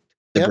sucked.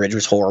 The bridge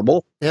was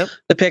horrible. Yep.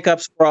 The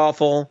pickups were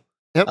awful.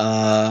 Yep.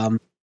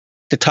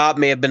 The top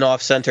may have been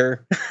off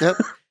center. Yep.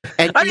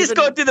 And I'm just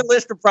going through the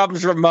list of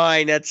problems from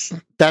mine.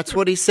 That's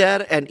what he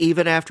said. And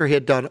even after he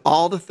had done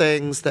all the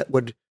things that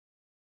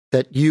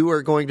you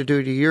are going to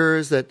do to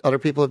yours, that other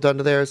people have done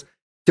to theirs,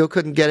 still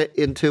couldn't get it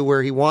into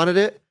where he wanted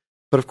it.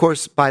 But of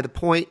course, by the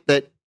point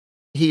that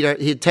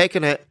he'd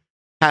taken it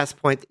past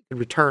the point that he could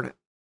return it.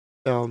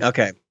 So,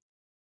 okay.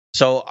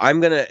 So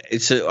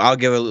I'll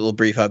give a little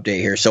brief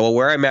update here. So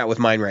where I'm at with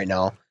mine right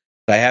now,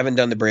 I haven't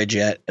done the bridge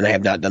yet, and I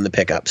have not done the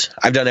pickups.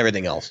 I've done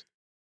everything else.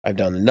 I've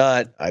done the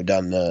nut. I've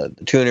done the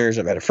tuners.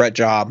 I've had a fret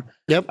job.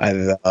 Yep.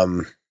 I've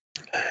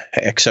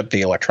except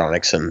the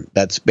electronics, and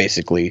that's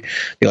basically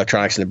the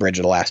electronics and the bridge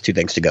are the last two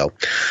things to go.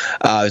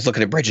 I was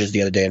looking at bridges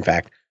the other day, in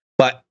fact.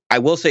 But I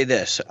will say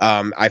this: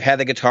 I've had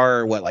the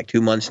guitar like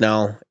 2 months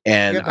now,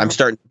 and I'm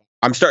starting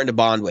to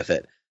bond with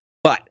it.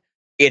 But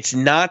it's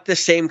not the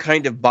same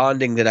kind of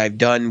bonding that I've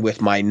done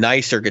with my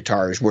nicer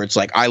guitars, where it's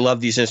like I love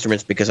these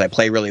instruments because I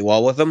play really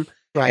well with them,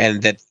 right,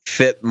 and that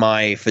fit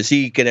my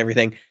physique and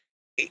everything.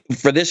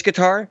 For this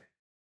guitar,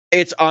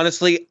 it's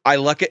honestly, I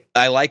like it.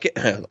 I like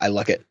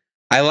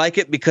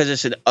it because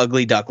it's an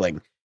ugly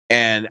duckling,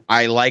 and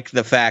I like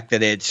the fact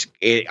that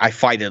I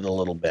fight it a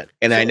little bit,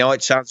 and I know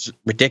it sounds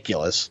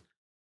ridiculous.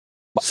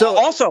 So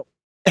also,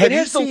 it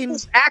has the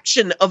worst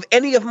action of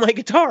any of my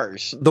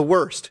guitars. The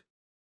worst?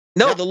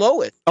 No, the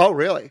lowest. Oh,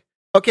 really?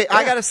 Okay, yeah.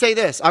 I got to say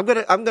this. I'm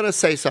gonna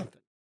say something.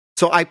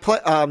 So I play.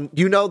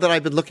 You know that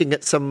I've been looking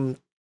at some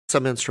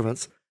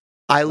instruments.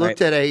 I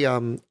looked at a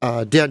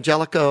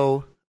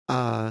D'Angelico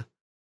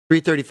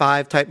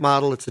 335 type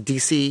model. It's a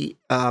DC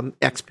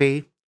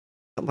XP,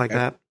 something like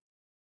that.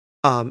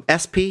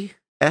 SP.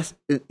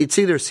 It's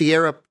either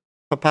Sierra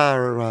Papa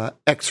or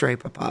X-Ray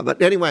Papa.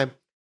 But anyway,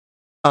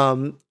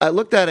 I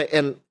looked at it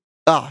and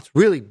it's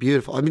really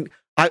beautiful. I mean,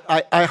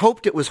 I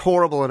hoped it was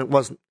horrible and it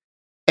wasn't.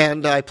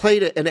 And I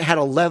played it and it had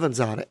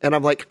 11s on it. And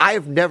I'm like, I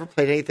have never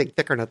played anything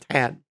thicker than a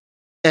 10.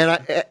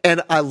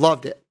 And I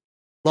loved it.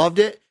 Loved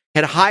it.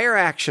 Had higher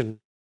action.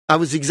 I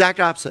was the exact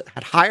opposite.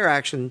 Had higher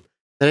action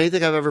than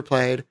anything I've ever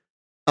played.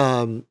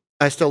 I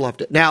still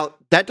loved it. Now,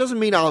 that doesn't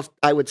mean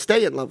I would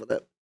stay in love with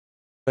it.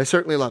 But I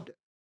certainly loved it.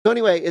 So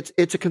anyway,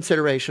 it's a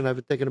consideration. I've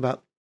been thinking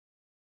about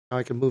how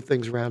I can move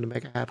things around to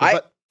make it happen.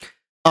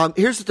 But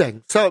here's the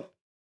thing. So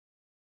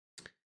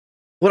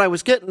what I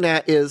was getting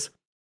at is,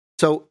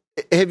 so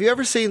have you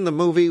ever seen the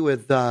movie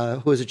with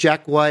who is it,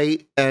 Jack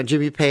White and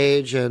Jimmy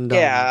Page and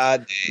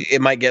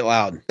it might get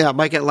loud. Yeah, it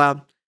might get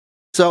loud.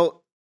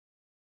 So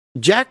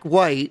Jack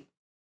White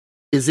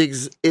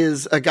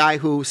is a guy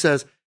who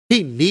says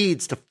he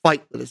needs to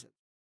fight with his.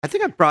 I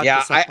think I brought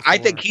this up before. I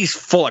think he's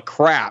full of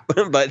crap,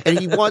 but and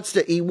he wants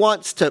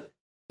to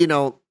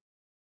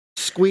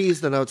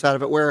squeeze the notes out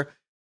of it. Where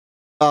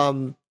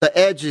the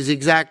Edge is the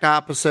exact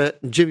opposite,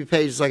 and Jimmy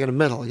Page is like in the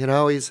middle.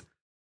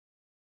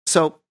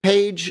 so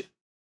Page,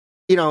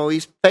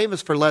 he's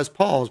famous for Les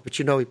Pauls, but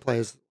he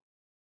plays.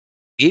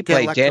 He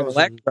played Dan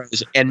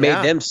Electros and made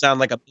them sound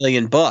like $1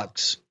 million.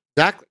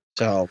 Exactly.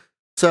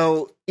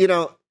 So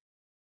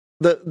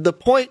the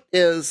point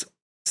is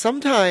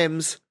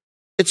sometimes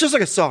it's just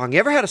like a song. You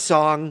ever had a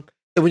song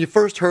that when you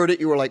first heard it,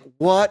 you were like,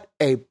 "What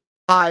a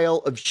pile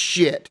of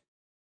shit!"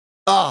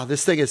 Oh,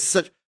 this thing is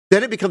such.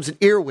 Then it becomes an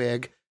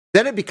earwig.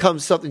 Then it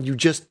becomes something you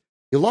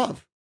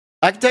love.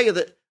 I can tell you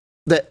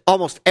that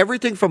almost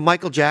everything from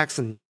Michael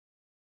Jackson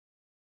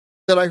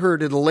that I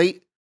heard in the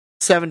late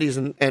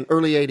 70s and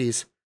early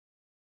 80s,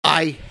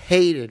 I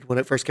hated when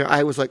it first came out.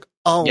 I was like,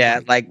 oh, yeah,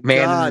 like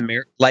Man in the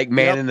Mirror,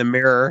 Man in the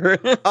Mirror.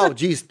 Oh,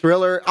 geez,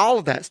 Thriller, all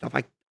of that stuff.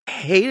 I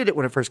hated it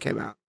when it first came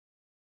out.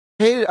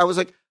 Hated it. I was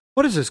like,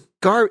 what is this?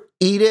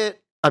 Beat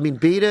it.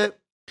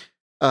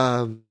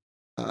 Fat.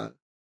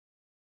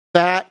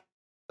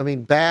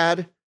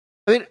 Bad.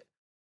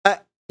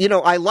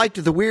 I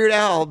liked the Weird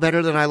Al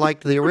better than I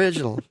liked the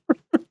original.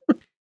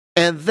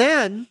 And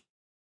then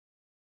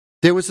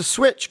there was a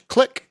switch,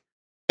 click,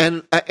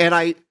 and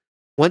I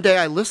one day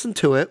I listened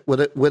to it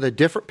with a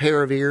different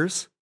pair of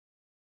ears,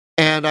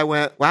 and I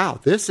went, "Wow,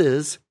 this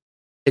is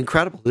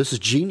incredible. This is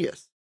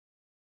genius.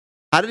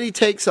 How did he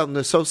take something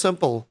that's so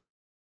simple,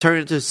 turn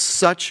it into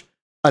such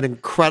an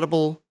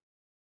incredible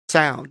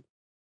sound?"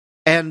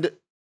 And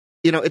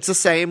it's the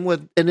same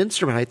with an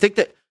instrument. I think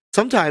that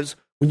sometimes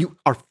when you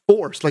are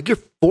forced, like you're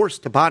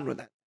forced to bond with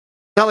it,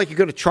 it's not like you're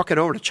going to truck it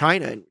over to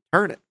China and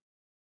return it,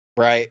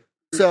 right?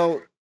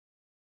 So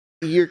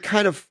you're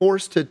kind of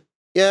forced to.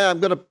 Yeah, I'm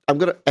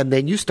gonna, and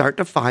then you start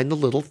to find the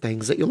little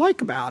things that you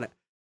like about it.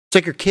 It's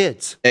like your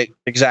kids.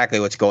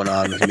 Exactly what's going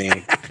on with me.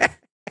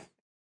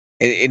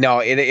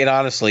 It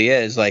honestly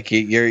is. Like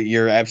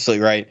you're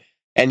absolutely right.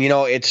 And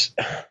it's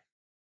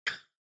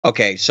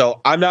okay. So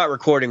I'm not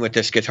recording with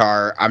this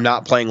guitar. I'm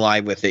not playing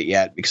live with it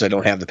yet because I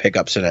don't have the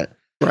pickups in it.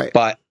 Right.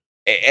 But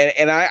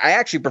I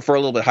actually prefer a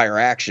little bit higher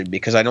action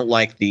because I don't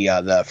like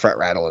the fret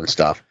rattle and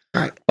stuff.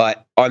 Right.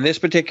 But on this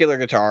particular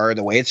guitar,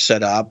 the way it's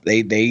set up,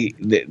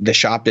 the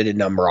shop did a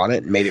number on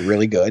it and made it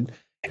really good.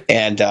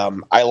 And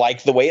I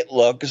like the way it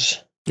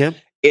looks. Yep.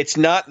 It's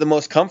not the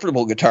most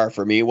comfortable guitar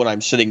for me when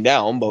I'm sitting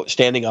down, but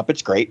standing up,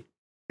 it's great.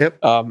 Yep.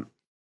 And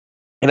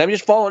I'm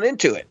just falling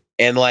into it.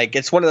 And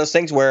it's one of those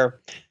things where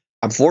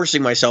I'm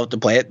forcing myself to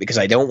play it because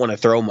I don't want to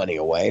throw money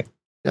away.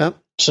 Yep.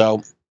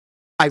 So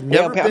I'm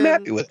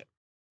happy with it.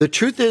 The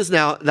truth is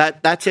now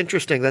that's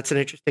interesting. That's an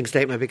interesting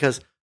statement because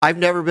I've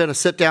never been a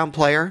sit-down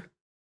player,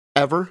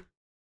 ever.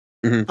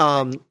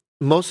 Mm-hmm.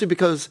 Mostly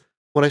because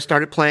when I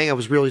started playing, I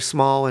was really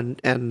small and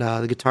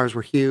the guitars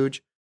were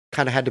huge.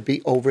 Kind of had to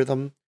be over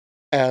them,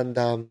 and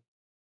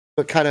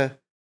but kind of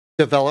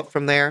developed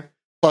from there.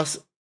 Plus,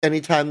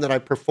 anytime that I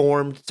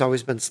performed, it's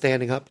always been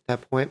standing up at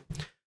that point.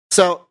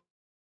 So,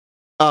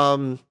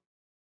 I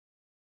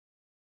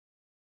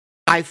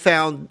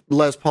found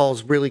Les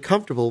Pauls really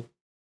comfortable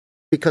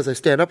because I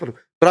stand up with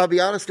them. But I'll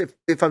be honest,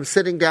 if I'm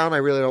sitting down, I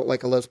really don't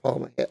like a Les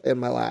Paul in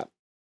my lap.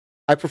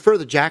 I prefer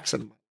the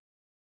Jackson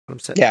when I'm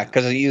sitting. Yeah,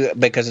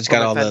 because it's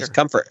got all those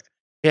comfort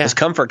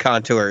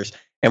contours,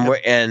 and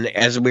and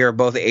as we are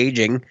both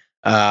aging,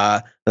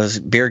 those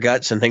beer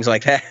guts and things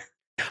like that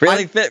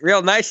really fit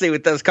real nicely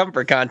with those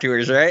comfort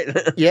contours, right?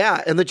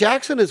 Yeah, and the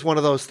Jackson is one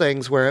of those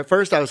things where at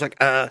first I was like,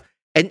 and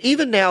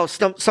even now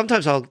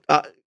sometimes I'll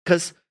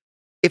because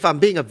if I'm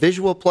being a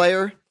visual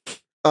player.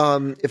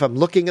 If I'm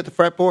looking at the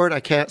fretboard, I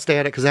can't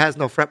stand it because it has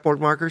no fretboard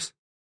markers.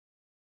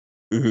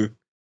 Mm-hmm.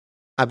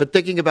 I've been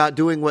thinking about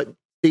doing what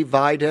Steve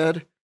Vai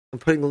did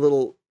and putting a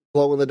little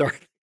glow in the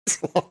dark.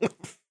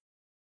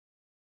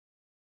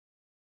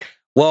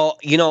 Well,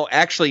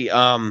 actually,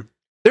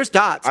 there's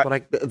dots,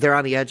 but they're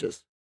on the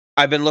edges.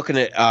 I've been looking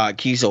at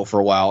Kiesel for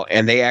a while,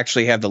 and they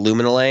actually have the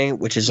Luminolay,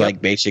 which is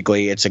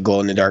basically it's a glow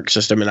in the dark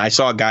system. And I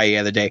saw a guy the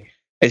other day.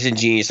 It's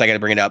ingenious. I got to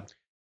bring it up.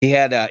 He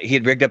had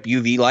rigged up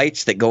UV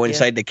lights that go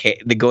inside the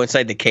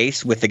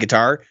case with the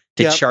guitar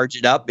to charge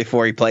it up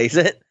before he plays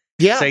it.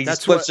 Yeah, so he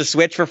just flips the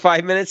switch for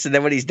 5 minutes, and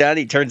then when he's done,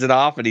 he turns it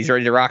off, and he's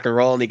ready to rock and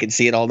roll, and he can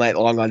see it all night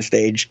long on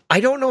stage.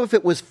 I don't know if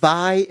it was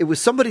Vi. It was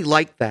somebody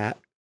like that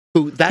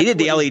he did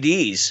the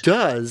LEDs.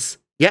 Does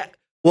yeah?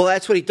 Well,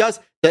 that's what he does.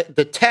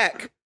 The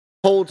tech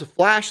holds a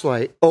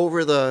flashlight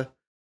over the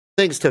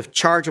things to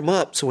charge them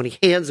up. So when he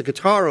hands the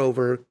guitar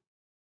over,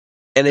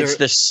 and they're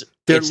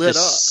lit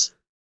up.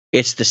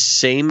 It's the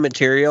same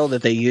material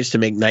that they use to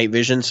make night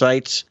vision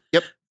sights.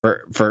 Yep.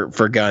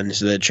 For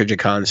guns, the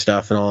Trijicon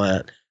stuff and all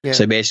that. Yeah.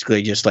 So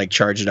basically just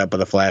charge it up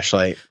with a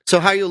flashlight. So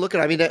how are you looking?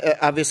 I mean,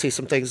 obviously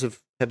some things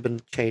have been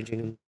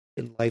changing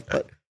in life,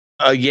 but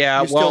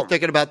you're still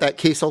thinking about that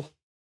Kiesel?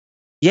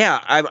 Yeah,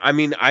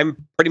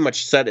 I'm pretty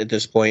much set at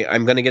this point.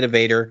 I'm going to get a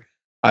Vader.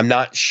 I'm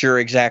not sure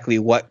exactly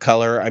what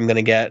color I'm going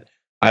to get.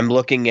 I'm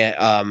looking at,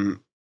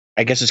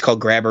 I guess it's called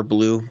Grabber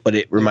Blue, but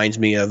it reminds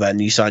me of a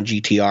Nissan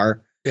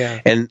GTR.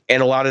 Yeah, and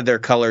a lot of their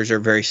colors are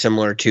very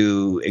similar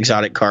to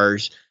exotic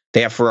cars.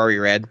 They have Ferrari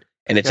Red,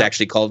 and it's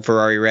actually called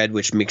Ferrari Red,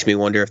 which makes me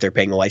wonder if they're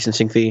paying a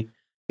licensing fee.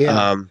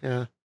 Yeah,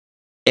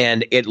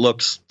 And it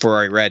looks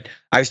Ferrari Red.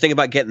 I was thinking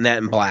about getting that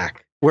in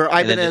black, Where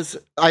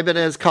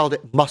Ibanez called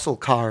it muscle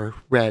car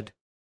red.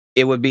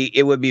 It would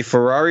be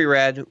Ferrari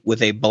red with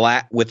the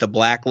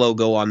black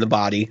logo on the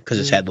body because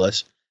it's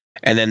headless,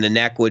 and then the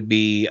neck would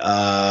be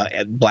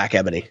black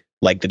ebony,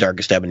 like the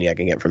darkest ebony I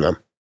can get from them.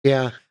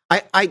 Yeah,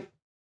 I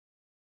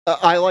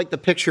like the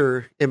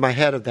picture in my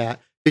head of that.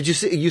 Did you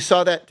see? You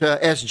saw that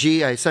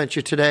SG I sent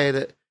you today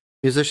that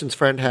musician's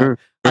friend had. Mm-hmm.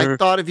 I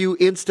thought of you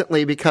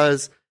instantly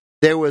because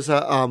there was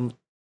a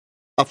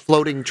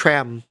floating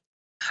tram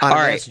on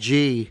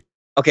SG.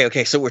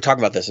 Okay. So we're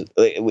talking about this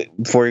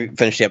before we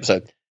finish the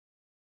episode.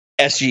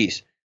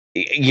 SGs.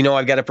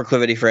 I've got a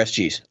proclivity for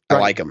SGs. I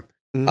like them.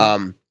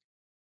 Mm-hmm.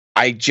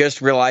 I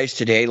just realized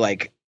today,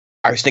 like,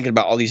 I was thinking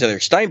about all these other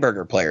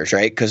Steinberger players,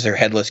 right? Because they're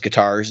headless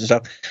guitars and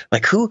stuff.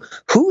 Like, who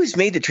has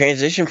made the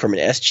transition from an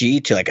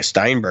SG to like a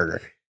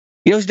Steinberger?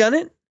 You know who's done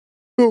it?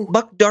 Who?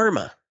 Buck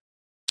Dharma.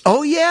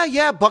 Oh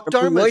yeah, Buck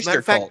Dharma. As a matter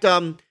of fact,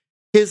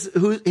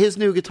 his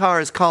new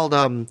guitar is called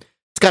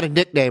it's got a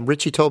nickname.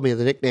 Richie told me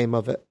the nickname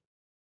of it.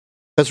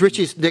 Because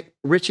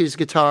Richie's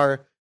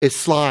guitar is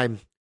Slime.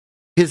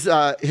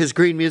 His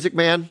Green Music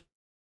Man.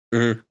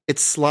 Mm-hmm.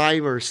 It's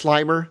Slime or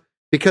Slimer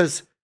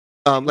because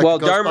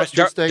Dharma's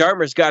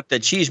got the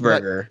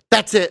cheeseburger.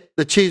 That's it,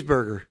 the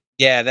cheeseburger.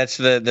 Yeah, that's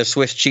the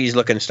Swiss cheese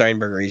looking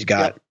Steinberger he's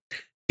got.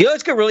 Yep.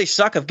 It's gonna really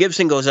suck if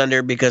Gibson goes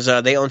under because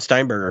they own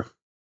Steinberger.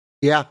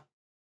 Yeah,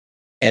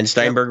 and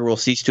Steinberger will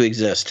cease to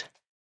exist.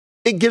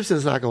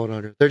 Gibson's not going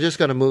under. They're just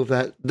going to move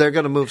that. They're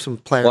going to move some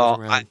players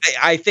around.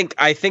 I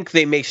think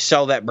they may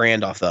sell that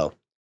brand off though,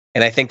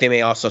 and I think they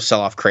may also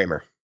sell off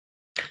Kramer.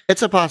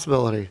 It's a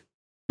possibility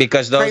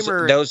because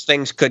those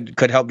things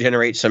could help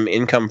generate some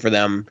income for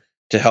them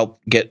to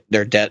help get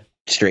their debt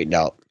straightened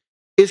out.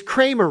 Is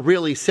Kramer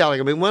really selling?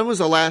 I mean, when was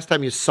the last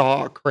time you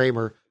saw a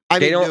Kramer?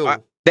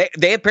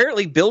 They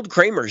apparently build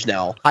Kramers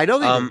now. I know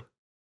they do.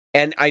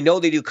 And I know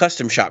they do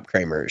custom shop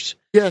Kramers.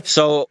 Yeah.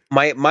 So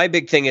my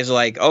big thing is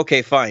like,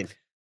 okay, fine.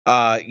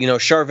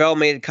 Charvel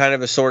made kind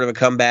of a sort of a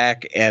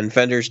comeback, and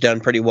Fender's done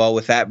pretty well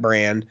with that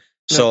brand.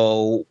 Yeah.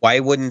 So why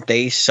wouldn't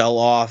they sell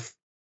off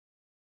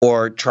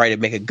or try to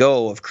make a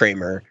go of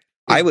Kramer?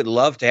 I would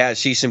love to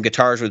see some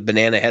guitars with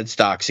banana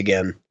headstocks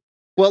again.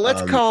 Well,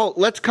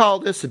 let's call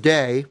this a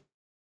day.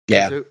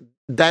 Yeah,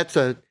 that's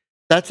a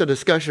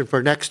discussion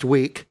for next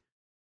week.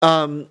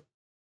 So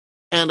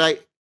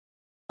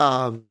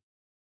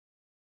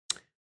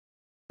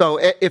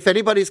if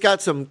anybody's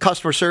got some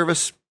customer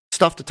service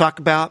stuff to talk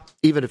about,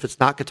 even if it's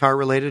not guitar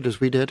related, as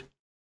we did,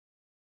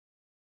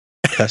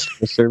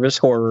 customer service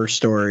horror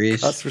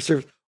stories,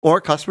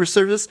 customer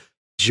service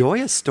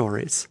joyous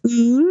stories.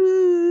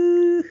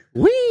 Ooh.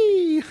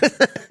 Whee!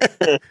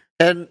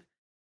 And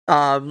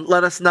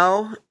let us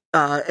know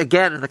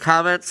again in the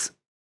comments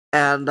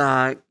and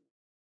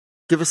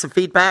give us some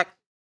feedback.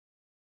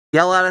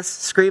 Yell at us,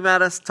 scream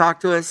at us, talk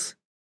to us,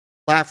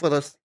 laugh with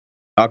us.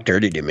 Talk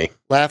dirty to me.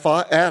 Laugh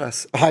at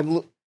us.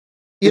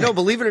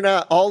 Believe it or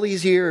not, all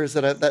these years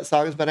that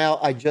song has been out,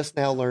 I just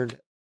now learned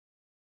it.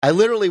 I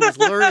literally was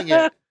learning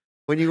it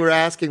when you were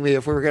asking me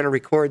if we were going to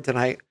record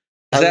tonight.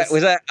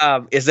 Is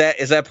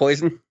that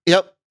Poison?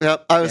 Yep.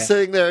 I was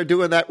sitting there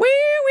doing that.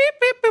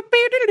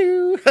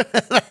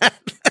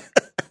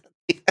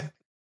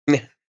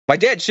 My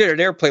dad shared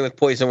an airplane with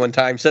Poison one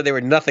time. Said they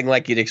were nothing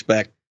like you'd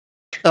expect.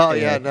 Oh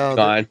yeah,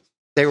 no,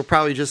 they were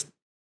probably just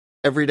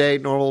everyday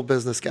normal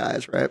business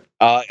guys, right?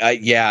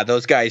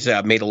 Those guys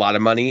made a lot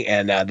of money,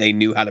 and they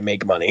knew how to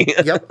make money.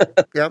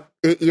 Yep.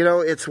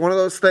 It's one of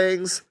those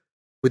things.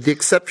 With the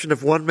exception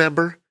of one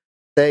member,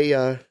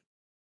 they're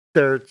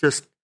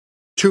just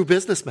true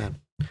businessmen.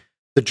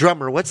 The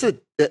drummer,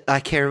 I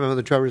can't remember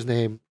the drummer's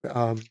name.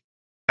 I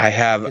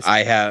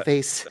have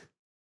face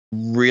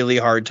really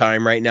hard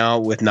time right now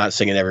with not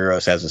singing "Every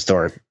Rose Has Its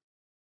Thorn."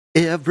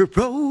 Every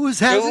rose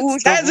has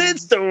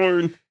its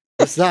thorn.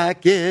 It's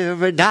like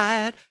every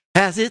night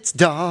has its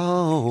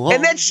dawn.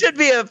 And that should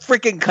be a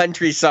freaking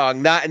country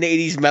song, not an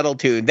 80s metal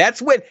tune.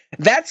 That's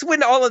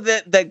when all of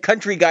the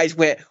country guys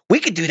went,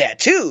 we could do that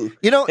too.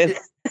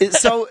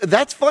 So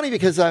that's funny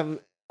because the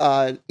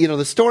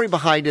story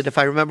behind it, if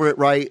I remember it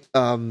right,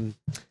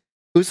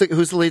 who's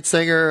the lead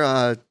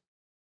singer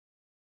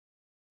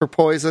for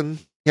Poison?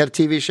 He had a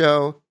TV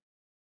show.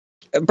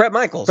 Bret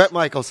Michaels.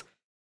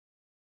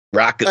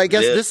 I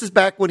guess this is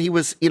back when he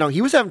was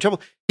having trouble.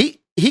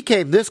 He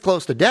came this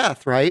close to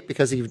death, right?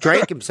 Because he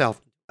drank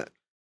himself,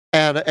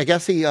 and I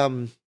guess he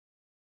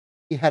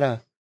had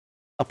a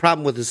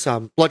problem with his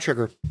blood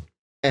sugar,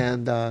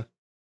 and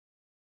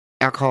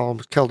alcohol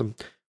killed him,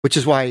 which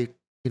is why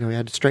he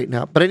had to straighten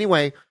out. But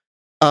anyway,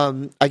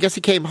 I guess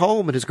he came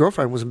home and his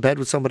girlfriend was in bed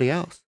with somebody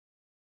else.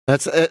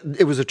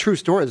 It was a true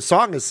story. The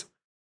song is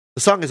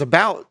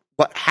about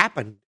what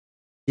happened,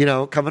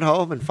 coming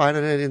home and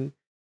finding it in.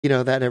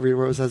 That every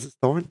rose has its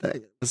thorn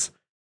thing. It's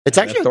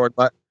actually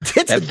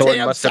a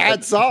damn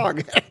sad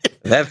song.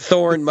 That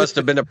thorn must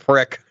have been a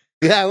prick.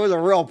 Yeah, it was a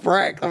real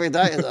prick. Let me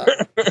tell you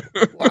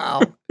that.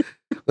 Wow.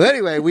 Well,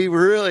 anyway, we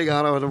really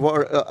got on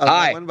more. All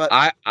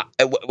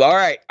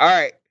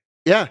right.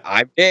 Yeah.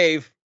 I'm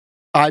Dave.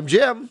 I'm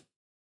Jim.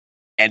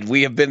 And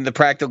we have been the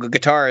Practical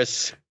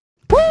Guitarists.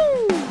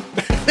 Woo!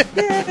 Da,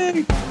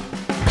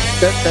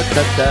 da,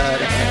 da, da,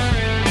 da.